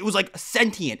because it was like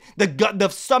sentient. The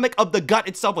stomach of the gut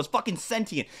itself was fucking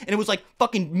sentient. And it was like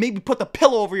fucking maybe put the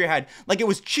pillow over your head. Like it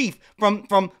was Chief from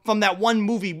that one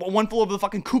movie, One Flew Over the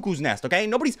Fucking Cuckoo's Nest, okay?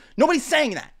 Nobody's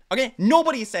saying that. Okay,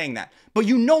 nobody is saying that, but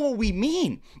you know what we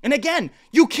mean. And again,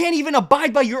 you can't even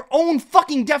abide by your own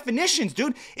fucking definitions,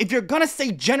 dude. If you're gonna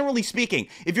say generally speaking,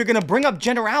 if you're gonna bring up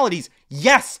generalities,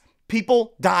 yes,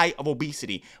 people die of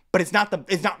obesity, but it's not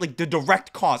like the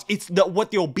direct cause. It's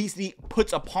what the obesity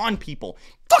puts upon people.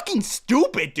 Fucking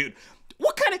stupid, dude.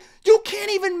 What kind of, you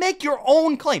can't even make your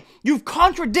own claim. You've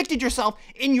contradicted yourself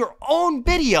in your own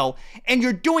video, and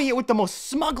you're doing it with the most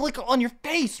smug look on your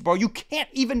face, bro. You can't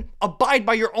even abide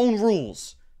by your own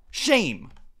rules. Shame.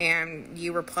 And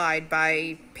you replied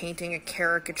by painting a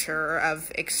caricature of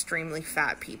extremely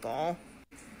fat people.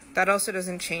 That also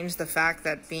doesn't change the fact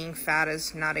that being fat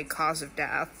is not a cause of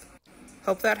death.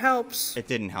 Hope that helps. It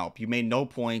didn't help. You made no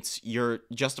points. Your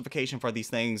justification for these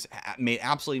things made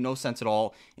absolutely no sense at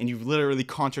all. And you've literally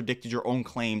contradicted your own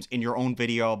claims in your own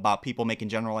video about people making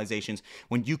generalizations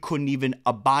when you couldn't even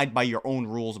abide by your own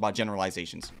rules about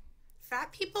generalizations.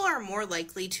 Fat people are more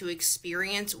likely to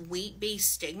experience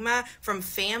weight-based stigma from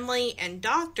family and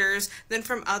doctors than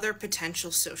from other potential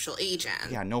social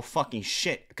agents. Yeah, no fucking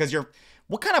shit. Because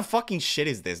what kind of fucking shit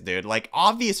is this, dude? Like,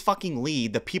 obvious fucking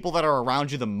lead, the people that are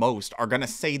around you the most are gonna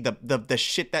say the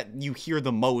shit that you hear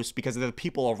the most because they're the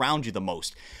people around you the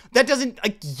most. That doesn't,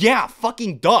 like, yeah,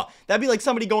 fucking duh. That'd be like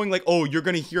somebody going like, oh, you're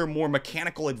gonna hear more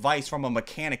mechanical advice from a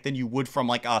mechanic than you would from,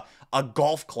 like, a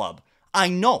golf club. I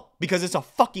know, because it's a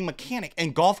fucking mechanic,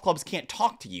 and golf clubs can't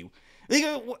talk to you.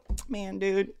 Man,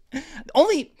 dude.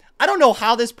 I don't know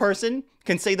how this person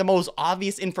can say the most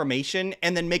obvious information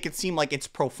and then make it seem like it's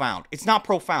profound. It's not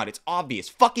profound. It's obvious.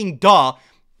 Fucking duh.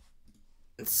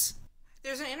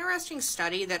 There's an interesting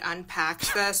study that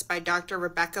unpacks this by Dr.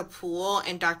 Rebecca Poole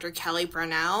and Dr. Kelly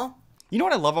Brownell. You know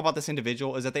what I love about this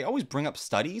individual is that they always bring up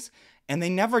studies and they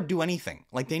never do anything.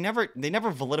 Like they never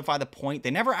validify the point.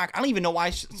 They never act. I don't even know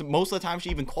why most of the time she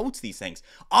even quotes these things.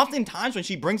 Oftentimes when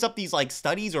she brings up these like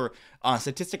studies or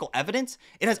statistical evidence,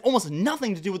 it has almost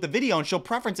nothing to do with the video, and she'll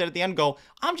preference it at the end and go,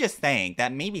 I'm just saying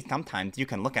that maybe sometimes you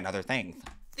can look at other things.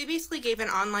 They basically gave an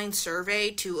online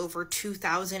survey to over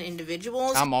 2,000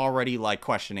 individuals. I'm already like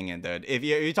questioning it, dude. If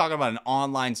you're talking about an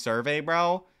online survey,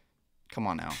 bro, come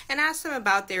on now. And ask them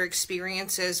about their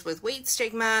experiences with weight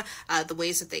stigma, the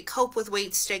ways that they cope with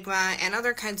weight stigma, and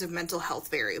other kinds of mental health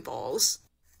variables.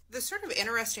 The sort of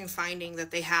interesting finding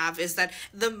that they have is that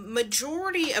the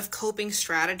majority of coping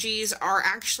strategies are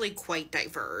actually quite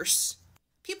diverse.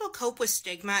 People cope with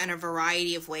stigma in a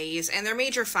variety of ways, and their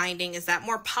major finding is that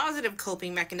more positive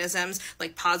coping mechanisms,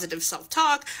 like positive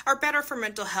self-talk, are better for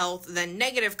mental health than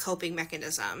negative coping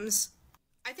mechanisms.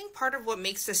 I think part of what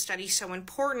makes this study so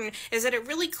important is that it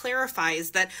really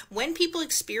clarifies that when people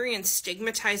experience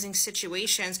stigmatizing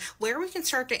situations, where we can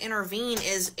start to intervene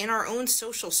is in our own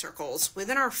social circles,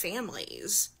 within our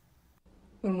families.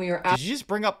 When we are Did you just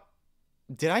bring up...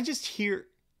 Did I just hear...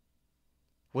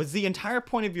 Was the entire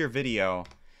point of your video,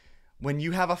 when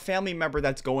you have a family member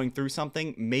that's going through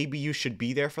something, maybe you should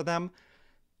be there for them?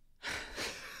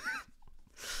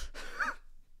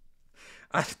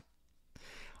 I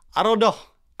don't know.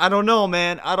 I don't know,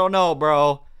 man. I don't know,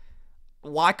 bro.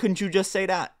 Why couldn't you just say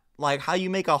that? Like, how you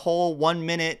make a whole 1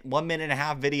 minute, 1 minute and a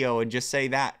half video and just say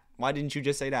that? Why didn't you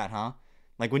just say that, huh?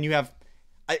 Like, when you have...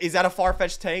 Is that a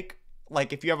far-fetched take?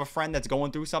 Like, if you have a friend that's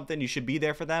going through something, you should be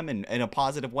there for them in a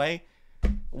positive way?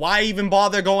 Why even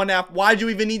bother going after... Why'd you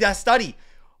even need that study?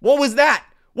 What was that?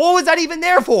 What was that even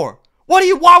there for? Why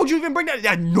would you even bring that? That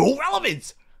had no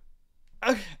relevance.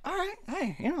 Okay, all right.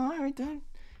 Hey, all right, dude.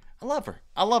 I love her.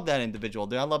 I love that individual,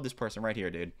 dude. I love this person right here,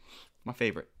 dude. My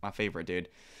favorite, dude.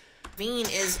 Intervene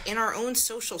is in our own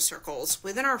social circles,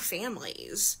 within our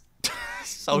families.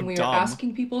 So when we dumb. are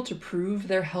asking people to prove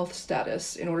their health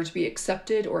status in order to be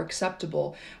accepted or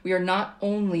acceptable, we are not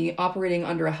only operating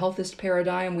under a healthist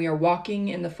paradigm, we are walking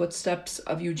in the footsteps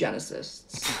of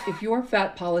eugenicists. If your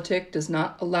fat politic does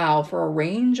not allow for a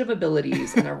range of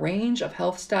abilities and a range of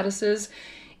health statuses,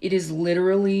 it is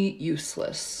literally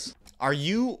useless. Are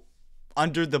you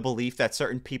under the belief that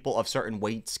certain people of certain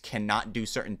weights cannot do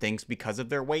certain things because of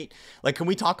their weight? Like, can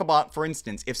we talk about, for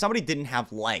instance, if somebody didn't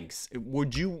have legs,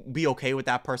 would you be okay with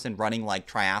that person running like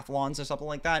triathlons or something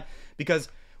like that? Because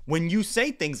when you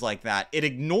say things like that, it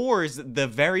ignores the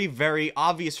very, very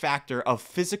obvious factor of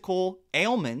physical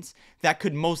ailments that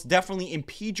could most definitely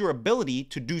impede your ability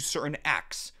to do certain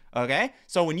acts. Okay?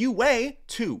 So when you weigh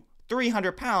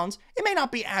 300 pounds, it may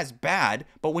not be as bad,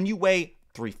 but when you weigh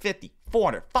 350,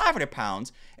 400, 500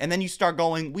 pounds, and then you start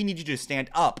going, we need you to stand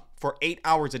up for 8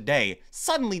 hours a day,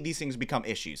 suddenly these things become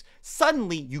issues.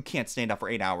 Suddenly you can't stand up for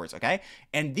 8 hours, okay?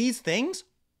 And these things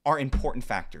are important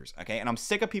factors, okay? And I'm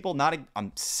sick of people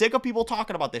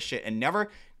talking about this shit and never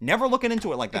looking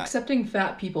into it like that. Accepting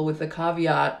fat people with the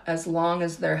caveat, as long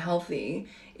as they're healthy,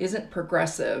 isn't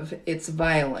progressive, it's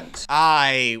violent.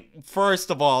 First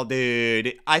of all,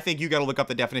 dude, I think you gotta look up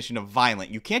the definition of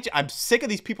violent. I'm sick of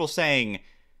these people saying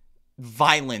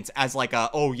violence as like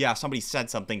oh yeah, somebody said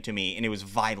something to me and it was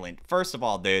violent. First of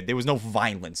all, dude, there was no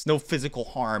violence, no physical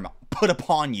harm put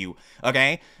upon you,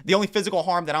 okay? The only physical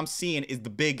harm that I'm seeing is the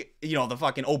big, the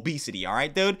fucking obesity, all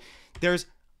right, dude?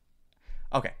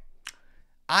 Okay.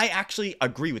 I actually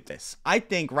agree with this. I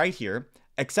think right here,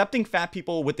 accepting fat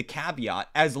people with the caveat,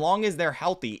 as long as they're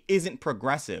healthy, isn't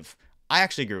progressive. I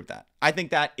actually agree with that. I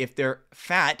think that if they're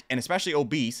fat, and especially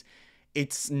obese,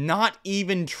 it's not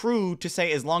even true to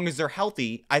say as long as they're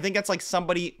healthy. I think that's like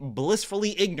somebody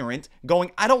blissfully ignorant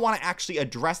going, I don't want to actually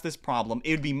address this problem.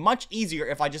 It would be much easier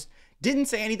if I just didn't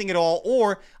say anything at all,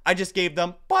 or I just gave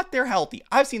them, but they're healthy.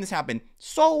 I've seen this happen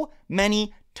so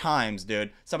many times,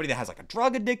 dude. Somebody that has like a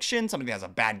drug addiction, somebody that has a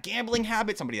bad gambling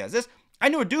habit, somebody that has this. I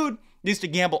knew a dude used to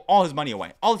gamble all his money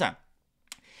away all the time.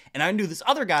 And I knew this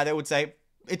other guy that would say,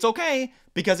 it's okay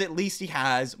because at least he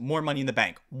has more money in the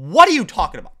bank. What are you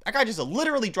talking about? That guy just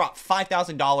literally dropped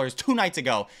 $5,000 2 nights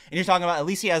ago. And you're talking about at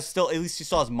least he still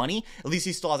has money. At least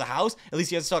he still has a house. At least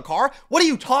he has still a car. What are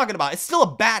you talking about? It's still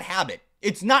a bad habit.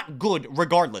 It's not good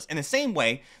regardless. In the same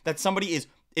way that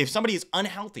if somebody is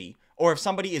unhealthy, or if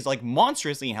somebody is like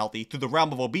monstrously unhealthy through the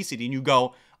realm of obesity, and you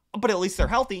go, oh, but at least they're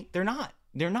healthy. They're not.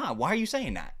 They're not. Why are you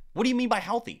saying that? What do you mean by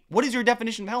healthy? What is your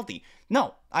definition of healthy?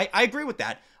 No, I agree with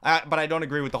that, but I don't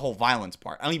agree with the whole violence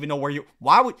part. I don't even know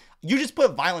why would you just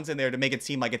put violence in there to make it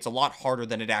seem like it's a lot harder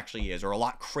than it actually is, or a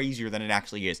lot crazier than it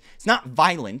actually is. It's not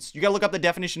violence. You gotta look up the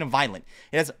definition of violent.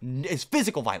 It's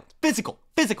physical violence. Physical.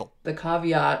 The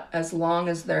caveat, as long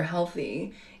as they're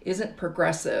healthy, isn't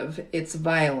progressive, it's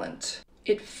violent.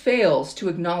 It fails to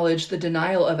acknowledge the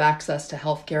denial of access to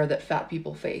healthcare that fat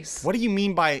people face. What do you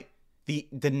mean by the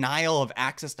denial of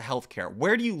access to healthcare?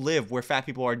 Where do you live where fat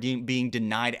people are being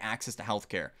denied access to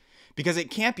healthcare? Because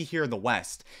it can't be here in the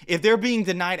West. If they're being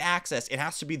denied access, it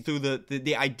has to be through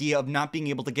the idea of not being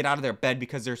able to get out of their bed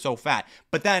because they're so fat.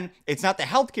 But then it's not the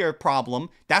healthcare problem.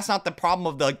 That's not the problem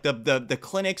of the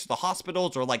clinics, the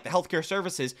hospitals, or like the healthcare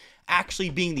services. actually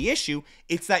being the issue.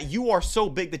 It's that you are so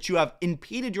big that you have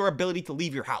impeded your ability to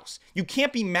leave your house. You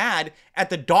can't be mad at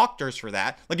the doctors for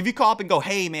that. Like if you call up and go,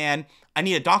 hey man, I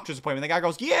need a doctor's appointment. The guy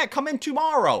goes, yeah, come in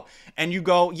tomorrow. And you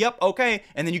go, yep, okay.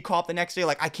 And then you call up the next day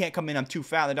like, I can't come in, I'm too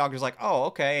fat. And the doctor's like, oh,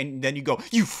 okay. And then you go,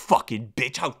 you fucking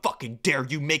bitch, how fucking dare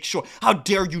you how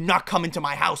dare you not come into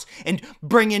my house and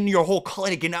bring in your whole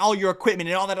clinic and all your equipment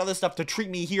and all that other stuff to treat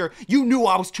me here. You knew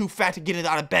I was too fat to get it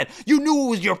out of bed. You knew it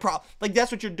was your problem. Like that's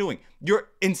what you're doing. You're,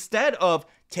 instead of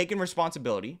taking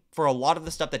responsibility for a lot of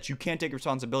the stuff that you can't take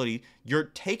responsibility, you're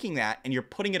taking that and you're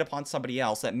putting it upon somebody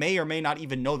else that may or may not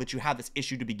even know that you have this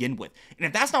issue to begin with. And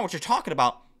if that's not what you're talking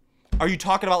about, are you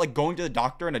talking about like going to the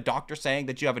doctor and a doctor saying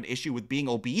that you have an issue with being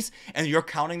obese and you're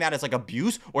counting that as like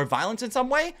abuse or violence in some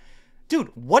way? Dude,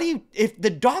 what do you, if the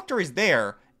doctor is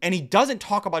there and he doesn't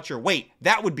talk about your weight,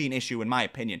 that would be an issue in my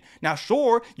opinion. Now,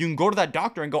 sure, you can go to that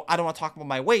doctor and go, I don't want to talk about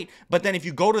my weight. But then if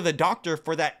you go to the doctor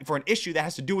for an issue that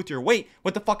has to do with your weight,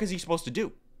 what the fuck is he supposed to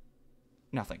do?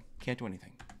 Nothing. Can't do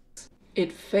anything.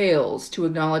 It fails to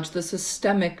acknowledge the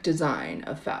systemic design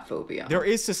of fat phobia. There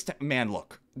is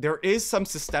there is some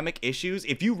systemic issues.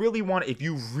 If you really want to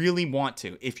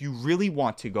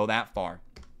go that far,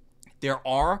 there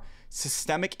are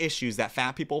systemic issues that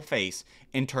fat people face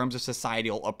in terms of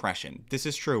societal oppression. This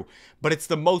is true, but it's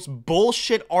the most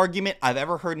bullshit argument I've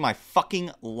ever heard in my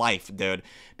fucking life, dude.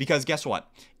 Because guess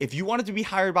what? If you wanted to be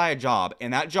hired by a job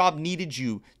and that job needed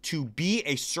you to be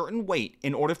a certain weight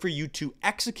in order for you to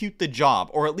execute the job,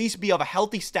 or at least be of a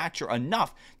healthy stature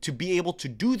enough to be able to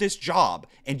do this job,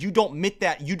 and you don't meet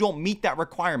that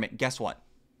requirement, guess what?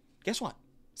 Guess what?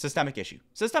 Systemic issue.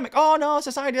 Systemic. Oh no,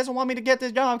 society doesn't want me to get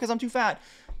this job because I'm too fat.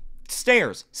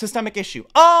 Stairs, systemic issue.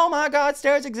 Oh my God,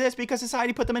 stairs exist because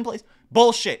society put them in place.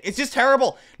 Bullshit. It's just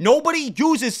terrible. Nobody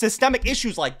uses systemic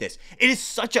issues like this. It is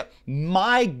such a,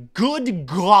 my good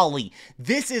golly,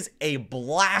 this is a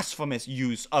blasphemous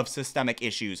use of systemic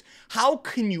issues. How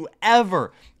can you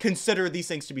ever consider these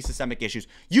things to be systemic issues?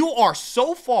 You are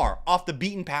so far off the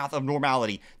beaten path of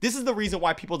normality. This is the reason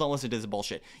why people don't listen to this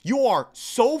bullshit. You are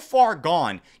so far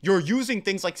gone. You're using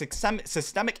things like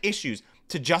systemic issues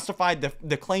to justify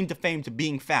the claim to fame to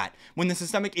being fat, when the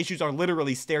systemic issues are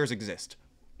literally stairs exist.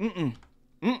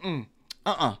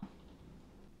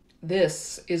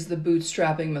 This is the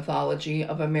bootstrapping mythology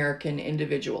of American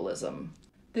individualism.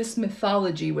 This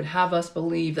mythology would have us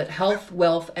believe that health,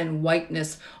 wealth, and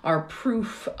whiteness are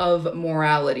proof of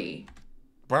morality.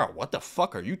 Bro, what the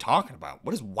fuck are you talking about?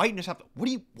 What does whiteness have to,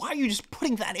 why are you just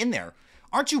putting that in there?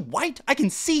 Aren't you white? I can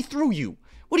see through you.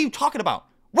 What are you talking about?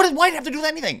 What does white have to do with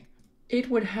anything? It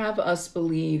would have us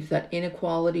believe that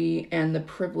inequality and the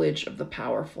privilege of the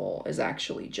powerful is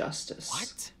actually justice.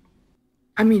 What?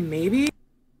 I mean, maybe.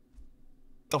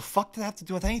 The fuck does that have to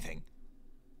do with anything?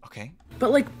 Okay.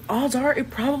 But like, odds are it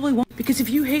probably won't. Because if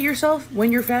you hate yourself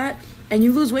when you're fat and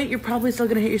you lose weight, you're probably still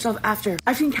gonna hate yourself after.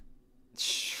 I've seen.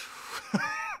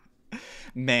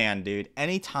 Man, dude,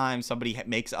 anytime somebody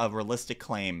makes a realistic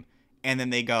claim and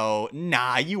then they go,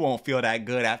 nah, you won't feel that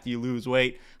good after you lose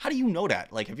weight. How do you know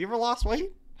that? Like, have you ever lost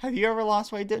weight? Have you ever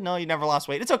lost weight? No, you never lost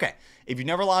weight. It's okay. If you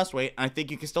never lost weight, I think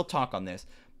you can still talk on this.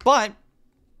 But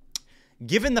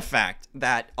given the fact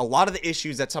that a lot of the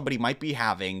issues that somebody might be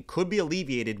having could be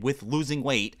alleviated with losing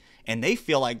weight, and they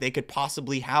feel like they could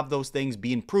possibly have those things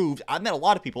be improved. I've met a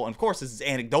lot of people, and of course this is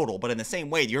anecdotal, but in the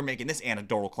same way you're making this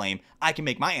anecdotal claim, I can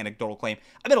make my anecdotal claim.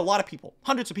 I've met a lot of people,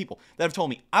 hundreds of people, that have told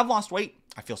me, I've lost weight,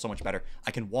 I feel so much better.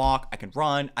 I can walk, I can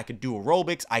run, I can do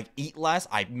aerobics, I eat less,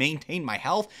 I maintain my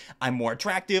health, I'm more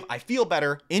attractive, I feel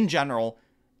better in general.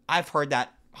 I've heard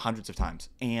that hundreds of times.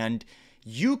 And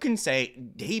you can say,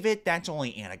 David, that's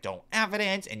only anecdotal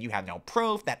evidence, and you have no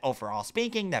proof that overall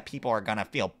speaking, that people are gonna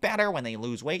feel better when they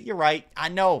lose weight. You're right. I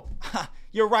know.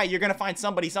 You're right. You're gonna find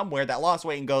somebody somewhere that lost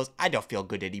weight and goes, I don't feel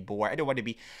good anymore. I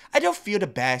don't feel the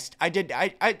best. I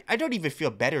don't even feel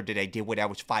better than I did when I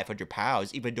was 500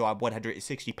 pounds, even though I'm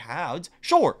 160 pounds.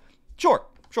 Sure.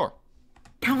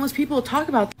 Countless people talk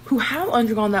about who have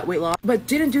undergone that weight loss, but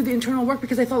didn't do the internal work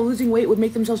because they thought losing weight would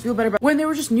make themselves feel better, but when there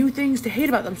were just new things to hate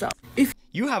about themselves. If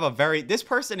you have this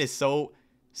person is so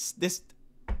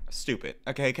stupid.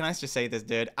 Okay, can I just say this,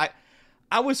 dude?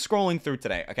 I was scrolling through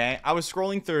today, okay? I was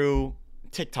scrolling through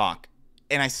TikTok,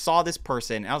 and I saw this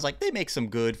person, and I was like, they make some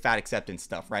good fat acceptance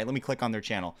stuff, right? Let me click on their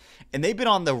channel. And they've been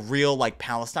on the real, like,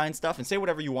 Palestine stuff, and say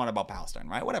whatever you want about Palestine,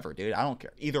 right? Whatever, dude. I don't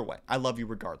care. Either way. I love you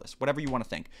regardless. Whatever you want to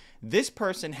think. This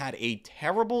person had a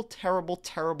terrible,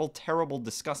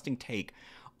 disgusting take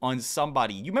on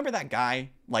somebody. You remember that guy?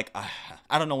 Like,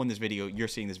 I don't know when you're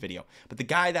seeing this video, but the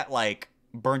guy that, like,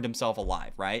 burned himself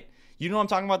alive, right? You know what I'm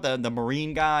talking about? The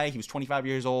Marine guy. He was 25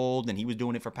 years old, and he was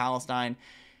doing it for Palestine.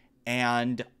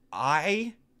 And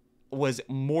I was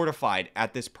mortified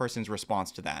at this person's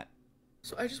response to that.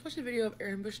 So I just watched a video of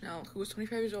Aaron Bushnell, who was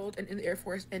 25 years old and in the Air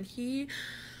Force, and he,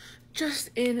 just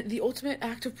in the ultimate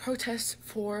act of protest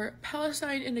for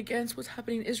Palestine and against what's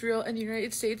happening in Israel and the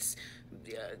United States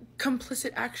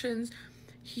complicit actions,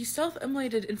 he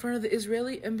self-immolated in front of the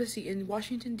Israeli embassy in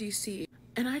Washington, D.C.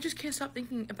 And I just can't stop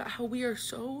thinking about how we are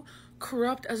so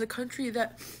corrupt as a country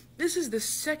that this is the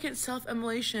second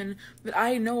self-immolation that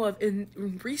I know of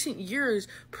in recent years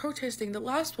protesting. The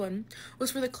last one was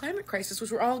for the climate crisis,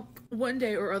 which we're all one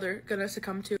day or other gonna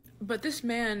succumb to. But this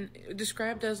man,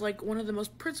 described as like one of the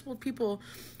most principled people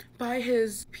by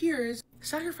his peers,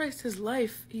 sacrificed his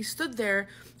life. He stood there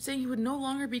saying he would no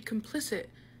longer be complicit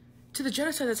to the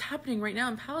genocide that's happening right now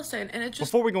in Palestine. And it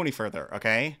just... Before we go any further,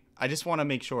 okay? I just want to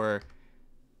make sure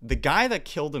the guy that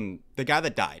killed him, the guy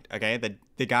that died, okay?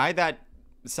 The guy that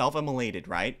self-immolated,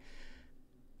 right?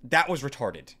 That was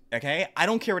retarded, okay? I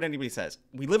don't care what anybody says.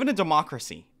 We live in a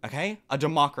democracy, okay? A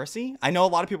democracy. I know a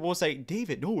lot of people will say,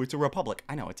 David, no, it's a republic.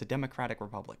 I know, it's a democratic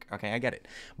republic, okay? I get it.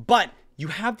 But you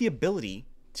have the ability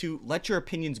to let your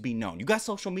opinions be known. You got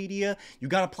social media, you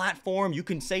got a platform, you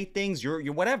can say things, you're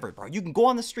whatever, bro. You can go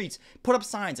on the streets, put up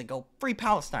signs and go, free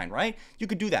Palestine, right? You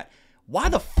could do that. Why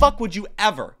the fuck would you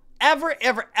ever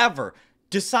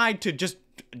decide to just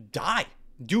die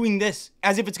doing this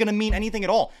as if it's gonna mean anything at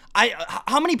all?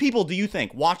 How many people do you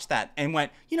think watched that and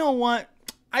went, you know what?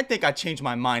 I think I changed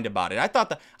my mind about it. I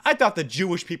thought the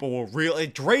Jewish people were real.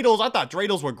 Dreidels, I thought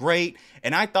dreidels were great,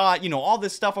 and I thought, you know, all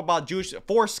this stuff about Jewish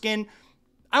foreskin.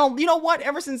 You know what?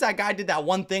 Ever since that guy did that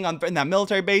one thing in that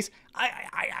military base,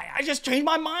 I just changed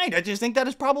my mind. I just think that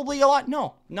is probably a lot.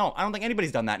 No, I don't think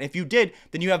anybody's done that. If you did,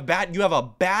 then you have a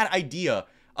bad idea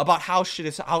about how shit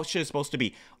is supposed to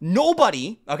be.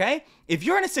 Nobody, okay? If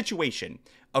you're in a situation,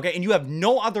 okay, and you have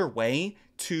no other way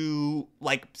to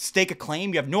like stake a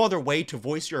claim, you have no other way to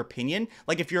voice your opinion.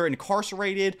 Like if you're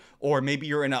incarcerated, or maybe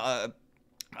you're in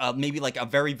maybe like a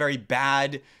very, very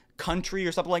bad country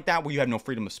or something like that, where you have no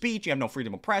freedom of speech, you have no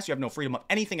freedom of press, you have no freedom of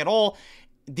anything at all.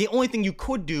 The only thing you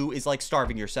could do is like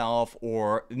starving yourself,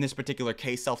 or in this particular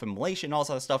case, self-immolation, all this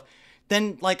other stuff.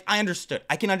 Then like I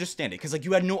can understand it, because like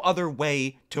you had no other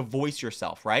way to voice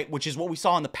yourself, right? Which is what we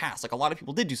saw in the past. Like a lot of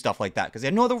people did do stuff like that because they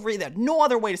had no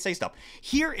other way to say stuff.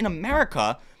 Here in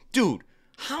America, dude,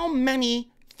 how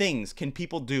many things can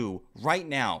people do right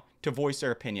now to voice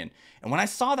their opinion? And when I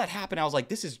saw that happen, I was like,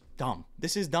 this is dumb.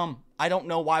 This is dumb. I don't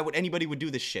know why anybody would do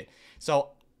this shit. So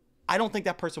I don't think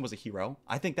that person was a hero.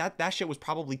 I think that shit was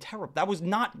probably terrible. That was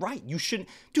not right. You shouldn't,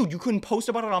 dude, you couldn't post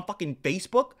about it on fucking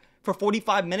Facebook for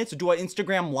 45 minutes or do an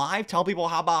Instagram live, tell people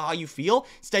how you feel.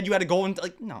 Instead, you had to go and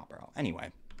like, no, bro.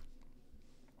 Anyway.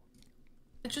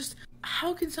 Just,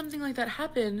 how can something like that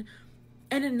happen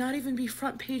and it not even be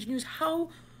front page news? How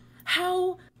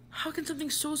can something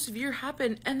so severe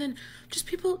happen and then just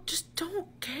people just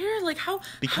don't care? Like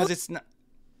because it's not,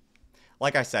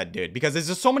 like I said, dude, because there's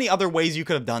just so many other ways you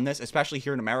could have done this, especially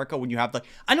here in America when you have like,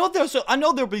 I know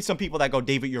there'll be some people that go,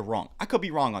 David, you're wrong. I could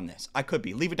be wrong on this. I could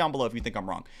be. Leave it down below if you think I'm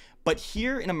wrong. But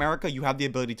here in America, you have the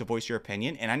ability to voice your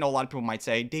opinion. And I know a lot of people might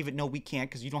say, David, no, we can't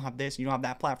because you don't have this and you don't have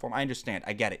that platform. I understand.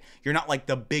 I get it. You're not like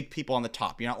the big people on the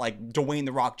top. You're not like Dwayne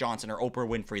The Rock Johnson or Oprah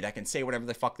Winfrey that can say whatever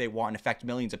the fuck they want and affect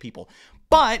millions of people.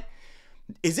 But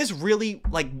is this really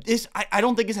like this? I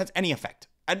don't think this has any effect.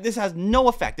 This has no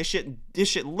effect. This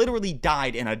shit literally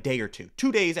died in a day or two.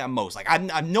 2 days at most. Like,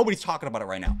 nobody's talking about it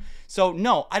right now. So,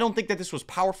 no, I don't think that this was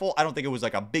powerful. I don't think it was,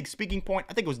 like, a big speaking point.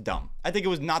 I think it was dumb. I think it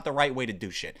was not the right way to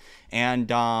do shit.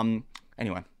 And,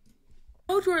 anyway.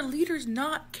 How do our leaders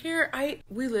not care?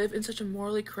 We live in such a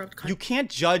morally corrupt country. You can't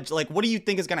judge, like, what do you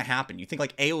think is going to happen? You think,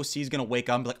 like, AOC is going to wake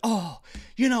up and be like, oh,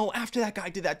 you know, after that guy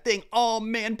did that thing, oh,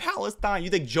 man, Palestine. You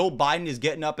think Joe Biden is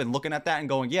getting up and looking at that and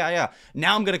going, yeah,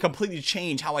 now I'm going to completely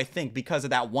change how I think because of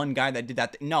that one guy that did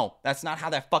that thing. No, that's not how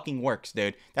that fucking works,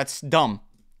 dude. That's dumb.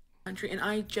 And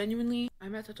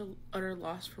I'm at such an utter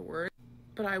loss for words,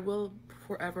 but I will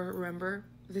forever remember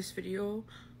this video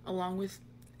along with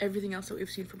everything else that we've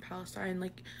seen from Palestine.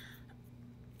 Like,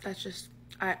 that's just,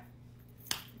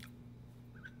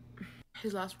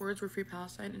 his last words were free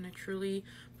Palestine, and I truly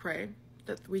pray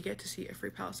that we get to see a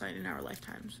free Palestine in our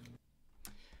lifetimes.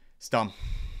 It's dumb.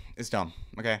 It's dumb.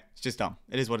 Okay? It's just dumb.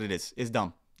 It is what it is. It's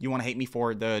dumb. You want to hate me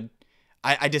for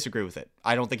I disagree with it.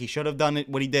 I don't think he should have done it,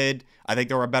 what he did. I think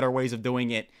there were better ways of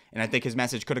doing it, and I think his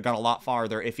message could have gone a lot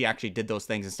farther if he actually did those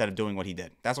things instead of doing what he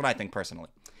did. That's what I think personally.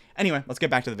 Anyway, let's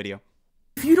get back to the video.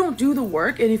 If you don't do the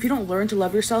work, and if you don't learn to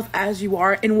love yourself as you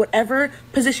are, in whatever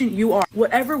position you are,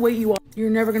 whatever way you are, you're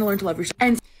never going to learn to love yourself.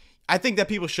 And I think that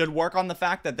people should work on the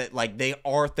fact that like they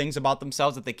are things about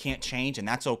themselves that they can't change, and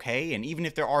that's okay. And even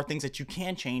if there are things that you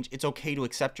can change, it's okay to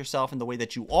accept yourself in the way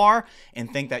that you are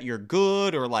and think that you're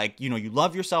good, or like, you know, you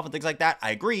love yourself and things like that.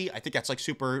 I agree. I think that's like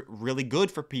super really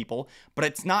good for people, but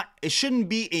it shouldn't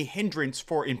be a hindrance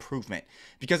for improvement.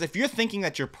 Because if you're thinking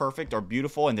that you're perfect or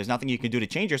beautiful and there's nothing you can do to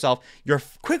change yourself, you're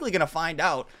quickly going to find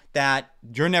out that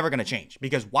you're never going to change.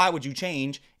 Because why would you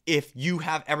change if you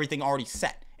have everything already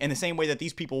set? In the same way that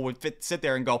these people would sit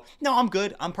there and go, no, I'm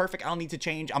good, I'm perfect, I don't need to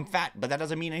change, I'm fat, but that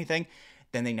doesn't mean anything,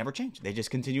 then they never change. They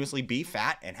just continuously be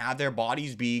fat and have their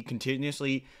bodies be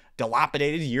continuously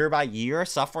dilapidated year by year,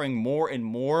 suffering more and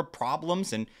more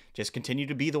problems, and just continue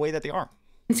to be the way that they are.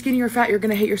 Skinny or fat, you're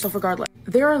gonna hate yourself regardless.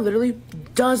 There are literally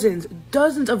dozens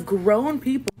of grown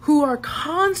people who are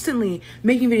constantly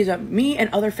making videos about me and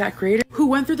other fat creators who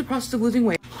went through the process of losing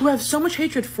weight, who have so much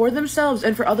hatred for themselves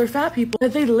and for other fat people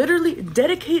that they literally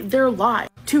dedicate their life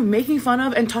to making fun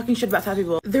of and talking shit about fat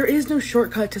people. There is no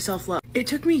shortcut to self-love. It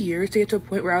took me years to get to a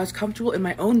point where I was comfortable in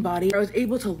my own body, where I was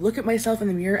able to look at myself in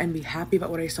the mirror and be happy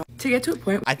about what I saw. To get to a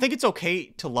point, I think it's okay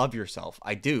to love yourself.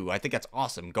 I do. I think that's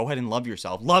awesome. Go ahead and love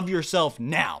yourself. Love yourself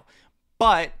now.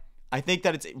 But I think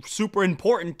that it's super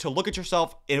important to look at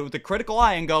yourself with a critical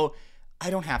eye and go, I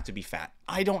don't have to be fat.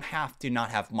 I don't have to not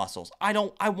have muscles. I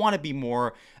want to be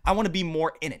more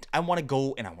in it. I want to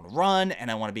go and I want to run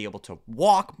and I want to be able to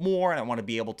walk more and I want to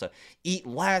be able to eat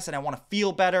less and I want to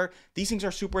feel better. These things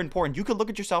are super important. You could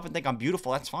look at yourself and think I'm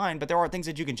beautiful. That's fine. But there are things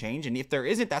that you can change. And if there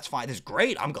isn't, that's fine. It's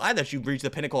great. I'm glad that you've reached the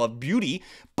pinnacle of beauty,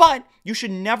 but you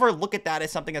should never look at that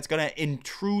as something that's going to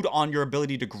intrude on your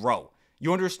ability to grow.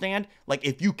 You understand? Like,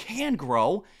 if you can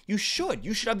grow, you should.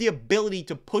 You should have the ability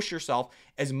to push yourself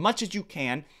as much as you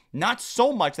can, not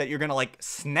so much that you're going to, like,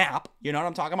 snap. You know what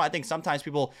I'm talking about? I think sometimes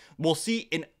people will see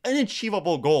an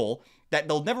unachievable goal that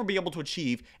they'll never be able to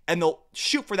achieve, and they'll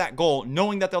shoot for that goal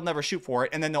knowing that they'll never shoot for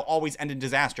it, and then they'll always end in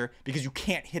disaster because you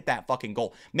can't hit that fucking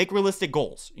goal. Make realistic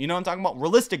goals. You know what I'm talking about?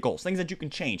 Realistic goals, things that you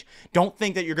can change. Don't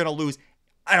think that you're going to lose,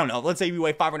 I don't know, let's say you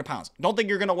weigh 500 pounds. Don't think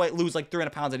you're going to lose like 300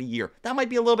 pounds in a year. That might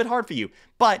be a little bit hard for you,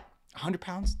 but 100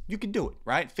 pounds, you can do it,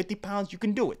 right? 50 pounds, you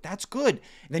can do it. That's good.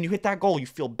 And then you hit that goal, you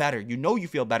feel better. You know you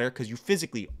feel better because you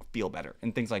physically feel better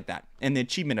and things like that. And the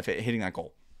achievement of hitting that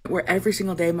goal. Where every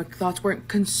single day my thoughts weren't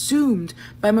consumed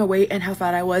by my weight and how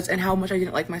fat I was and how much I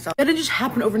didn't like myself. That didn't just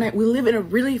happen overnight. We live in a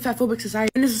really fatphobic society,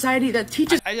 in a society that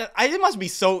teaches.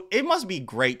 It must be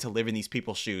great to live in these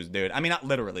people's shoes, dude. I mean, not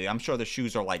literally. I'm sure the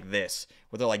shoes are like this,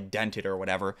 where they're like dented or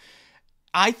whatever.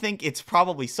 I think it's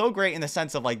probably so great in the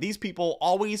sense of like these people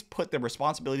always put their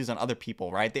responsibilities on other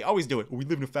people, right? They always do it. We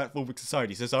live in a fatphobic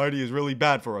society. Society is really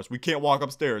bad for us. We can't walk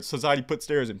upstairs. Society put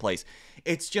stairs in place.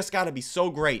 It's just got to be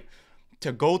so great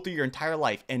to go through your entire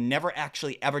life and never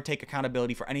actually ever take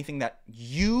accountability for anything that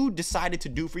you decided to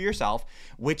do for yourself,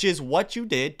 which is what you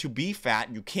did to be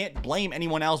fat. You can't blame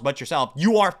anyone else but yourself.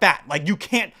 You are fat. Like, you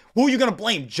can't. Who are you going to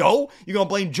blame? Joe? You're going to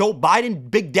blame Joe Biden,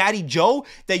 Big Daddy Joe,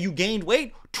 that you gained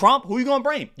weight? Trump? Who are you going to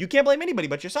blame? You can't blame anybody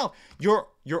but yourself. You're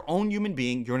your own human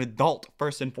being. You're an adult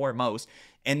first and foremost.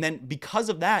 And then because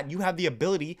of that, you have the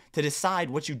ability to decide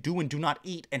what you do and do not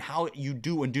eat and how you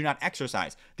do and do not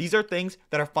exercise. These are things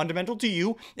that are fundamental to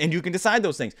you, and you can decide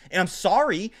those things. And I'm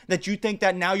sorry that you think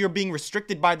that now you're being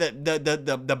restricted by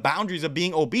the boundaries of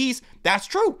being obese. That's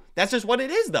true. That's just what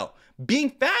it is, though. Being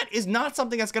fat is not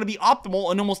something that's going to be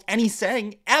optimal in almost any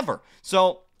setting ever.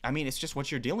 So, I mean, it's just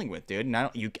what you're dealing with, dude. And I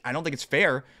don't think it's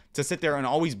fair to sit there and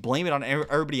always blame it on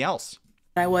everybody else.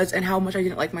 I was and how much I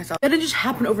didn't like myself. That didn't just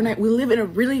happen overnight. We live in a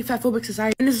really fatphobic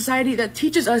society, in a society that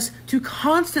teaches us to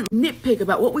constantly nitpick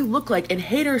about what we look like and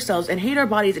hate ourselves and hate our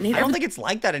bodies and hate. I don't think it's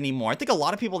like that anymore. I think a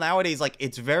lot of people nowadays, like,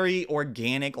 it's very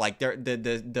organic. Like,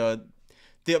 the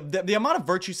amount of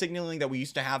virtue signaling that we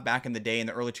used to have back in the day in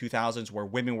the early 2000s, where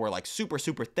women were like super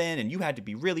thin and you had to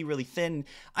be really thin.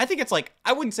 I think it's like,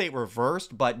 I wouldn't say it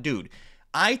reversed, but dude,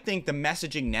 I think the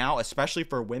messaging now, especially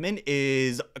for women,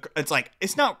 is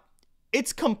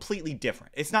it's completely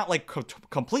different. It's not like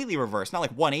completely reversed, not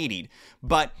like 180'd,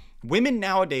 but women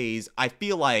nowadays, I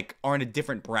feel like, are in a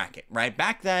different bracket, right?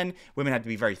 Back then, women had to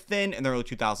be very thin. In the early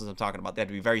 2000s, I'm talking about, they had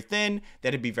to be very thin. They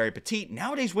had to be very petite.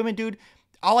 Nowadays, women, dude,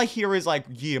 all I hear is like,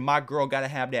 yeah, my girl gotta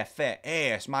have that fat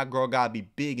ass. My girl gotta be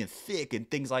big and thick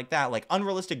and things like that. Like,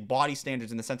 unrealistic body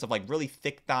standards in the sense of like really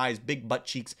thick thighs, big butt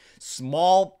cheeks,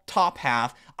 small top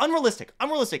half. Unrealistic.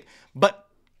 But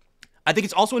I think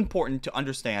it's also important to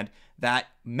understand that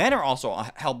men are also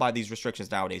held by these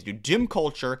restrictions nowadays, dude. Gym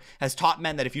culture has taught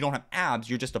men that if you don't have abs,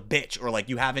 you're just a bitch, or like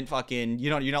you haven't fucking,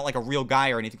 you're not like a real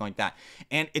guy or anything like that.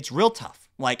 And it's real tough.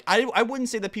 Like, I wouldn't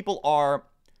say that people are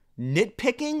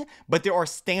nitpicking, but there are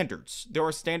standards. There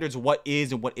are standards what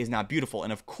is and what is not beautiful.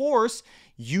 And of course,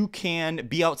 you can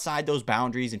be outside those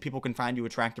boundaries and people can find you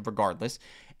attractive regardless.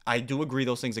 I do agree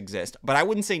those things exist, but I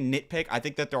wouldn't say nitpick. I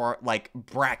think that there are like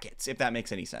brackets, if that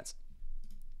makes any sense.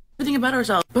 Everything about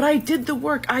ourselves, but I did the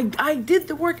work. I did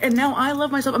the work, and now I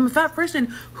love myself. I'm a fat person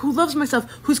who loves myself,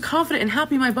 who's confident and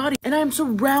happy in my body, and I'm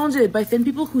surrounded by thin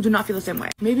people who do not feel the same way.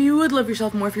 Maybe you would love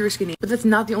yourself more if you were skinny, but that's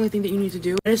not the only thing that you need to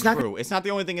do. And it's not true. It's not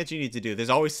the only thing that you need to do. There's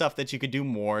always stuff that you could do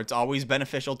more. It's always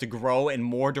beneficial to grow in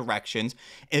more directions.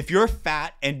 If you're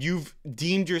fat and you've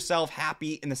deemed yourself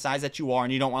happy in the size that you are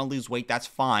and you don't want to lose weight, that's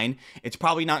fine. It's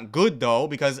probably not good though,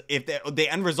 because if the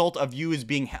end result of you is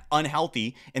being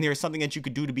unhealthy and there is something that you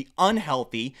could do to be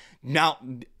unhealthy. Now,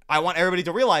 I want everybody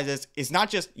to realize this. It's not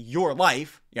just your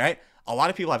life, right? A lot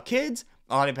of people have kids.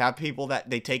 A lot of people have people that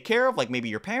they take care of, like maybe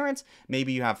your parents.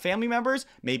 Maybe you have family members.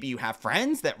 Maybe you have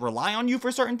friends that rely on you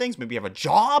for certain things. Maybe you have a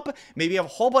job. Maybe you have a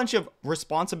whole bunch of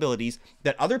responsibilities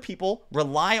that other people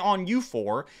rely on you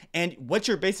for. And what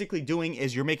you're basically doing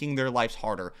is you're making their lives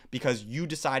harder because you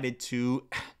decided to...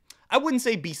 I wouldn't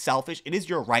say be selfish. It is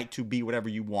your right to be whatever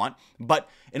you want. But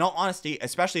in all honesty,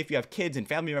 especially if you have kids and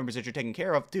family members that you're taking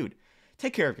care of, dude,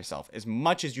 take care of yourself as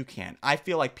much as you can. I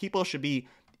feel like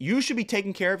you should be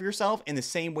taking care of yourself in the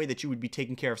same way that you would be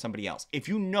taking care of somebody else. If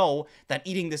you know that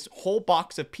eating this whole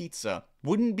box of pizza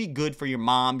wouldn't be good for your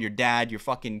mom, your dad, your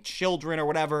fucking children or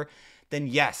whatever, then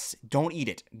yes, don't eat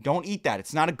it. Don't eat that.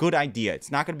 It's not a good idea.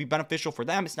 It's not going to be beneficial for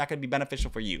them. It's not going to be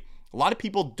beneficial for you. A lot of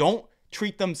people don't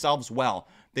treat themselves well.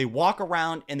 They walk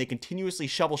around and they continuously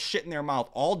shovel shit in their mouth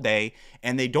all day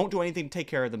and they don't do anything to take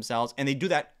care of themselves, and they do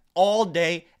that all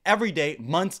day, every day,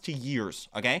 months to years,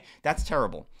 okay? That's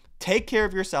terrible. Take care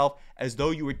of yourself as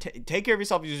though you were take care of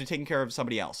yourself as you're taking care of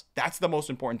somebody else. That's the most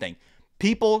important thing.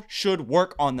 People should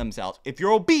work on themselves. If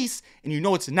you're obese and you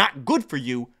know it's not good for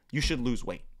you, you should lose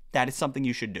weight. That is something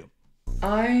you should do.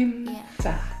 I'm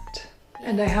fat,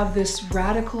 and I have this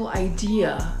radical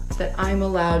idea that I'm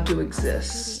allowed to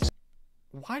exist.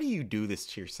 Why do you do this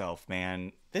to yourself,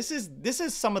 man? This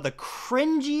is some of the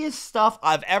cringiest stuff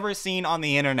I've ever seen on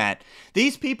the internet.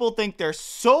 These people think they're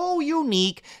so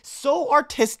unique, so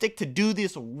artistic to do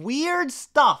this weird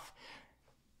stuff.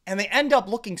 And they end up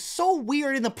looking so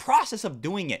weird in the process of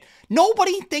doing it.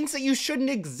 Nobody thinks that you shouldn't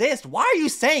exist. Why are you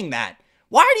saying that?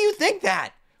 Why do you think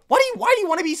that? Why do you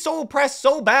want to be so oppressed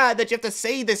so bad that you have to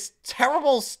say this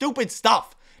terrible, stupid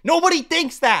stuff? Nobody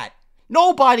thinks that.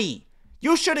 Nobody.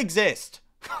 You should exist.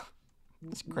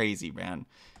 It's crazy, man.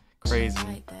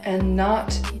 Crazy. And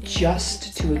not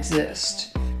just to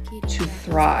exist, to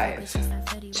thrive,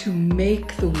 to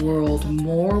make the world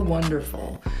more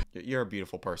wonderful. You're a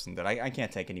beautiful person, dude. I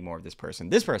can't take any more of this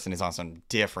person. This person is on some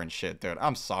different shit, dude.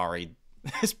 I'm sorry.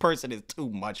 This person is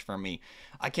too much for me.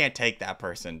 I can't take that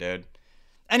person, dude.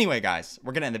 Anyway, guys,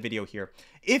 we're going to end the video here.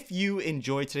 If you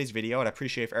enjoyed today's video, I'd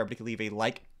appreciate if everybody could leave a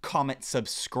like, comment,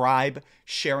 subscribe,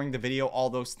 sharing the video, all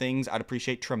those things. I'd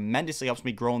appreciate tremendously. Helps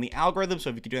me grow in the algorithm. So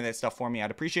if you could do that stuff for me,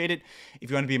 I'd appreciate it. If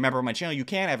you want to be a member of my channel, you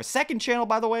can. I have a second channel,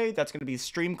 by the way. That's going to be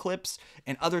stream clips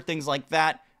and other things like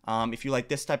that. If you like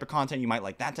this type of content, you might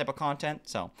like that type of content.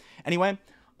 So anyway,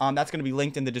 that's going to be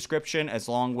linked in the description as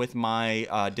long with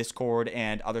my Discord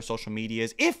and other social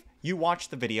medias. If you watch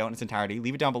the video in its entirety,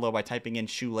 leave it down below by typing in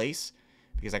shoelace,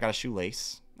 because I got a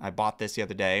shoelace. I bought this the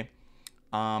other day.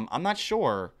 I'm not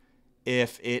sure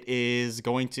if it is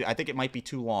going to, I think it might be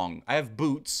too long. I have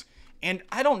boots, and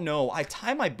I don't know. I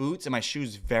tie my boots and my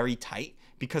shoes very tight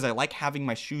because I like having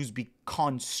my shoes be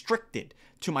constricted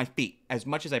to my feet as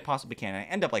much as I possibly can. And I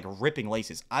end up like ripping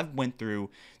laces. I've went through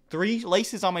 3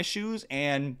 laces on my shoes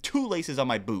and 2 laces on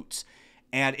my boots,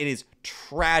 and it is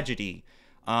tragedy.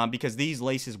 Because these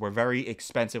laces were very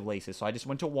expensive laces. So I just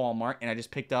went to Walmart and I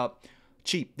just picked up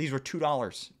cheap. These were $2.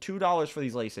 $2 for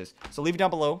these laces. So leave it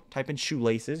down below. Type in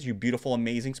shoelaces. You beautiful,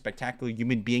 amazing, spectacular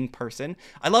human being person.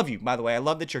 I love you, by the way. I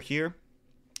love that you're here.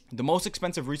 The most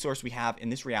expensive resource we have in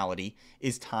this reality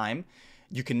is time.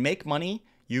 You can make money.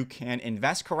 You can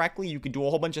invest correctly. You can do a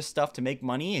whole bunch of stuff to make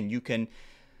money. And you can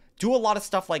do a lot of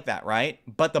stuff like that, right?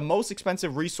 But the most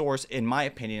expensive resource, in my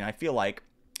opinion, I feel like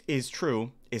is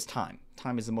time.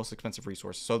 Time is the most expensive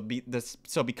resource. So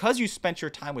because you spent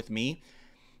your time with me,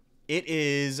 it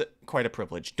is quite a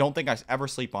privilege. Don't think I ever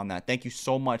sleep on that. Thank you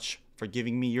so much for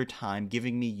giving me your time,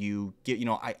 giving me you.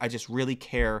 I just really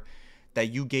care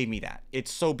that you gave me that. It's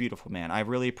so beautiful, man. I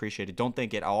really appreciate it. Don't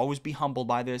think it. I'll always be humbled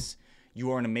by this.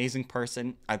 You are an amazing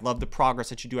person. I love the progress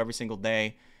that you do every single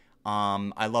day.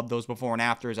 I love those before and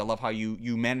afters. I love how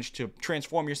you manage to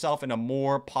transform yourself in a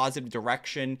more positive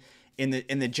direction. In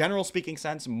the general speaking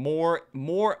sense, more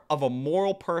of a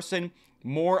moral person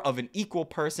more of an equal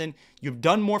person. You've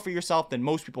done more for yourself than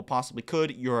most people possibly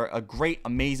could. You're a great,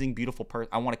 amazing, beautiful person.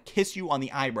 I want to kiss you on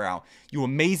the eyebrow. You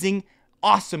amazing,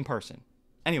 awesome person.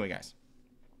 Anyway, guys,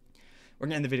 we're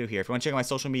going to end the video here. If you want to check out my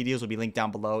social medias, will be linked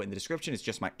down below in the description. It's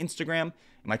just my Instagram and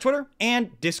my Twitter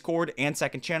and Discord and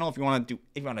second channel. If you want to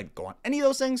go on any of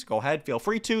those things, go ahead. Feel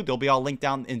free to. They'll be all linked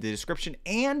down in the description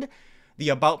and the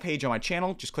about page on my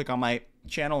channel. Just click on my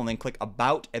channel and then click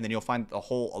about, and then you'll find a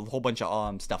whole bunch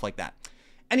of stuff like that.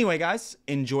 Anyway, guys,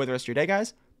 enjoy the rest of your day,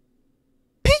 guys.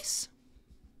 Peace.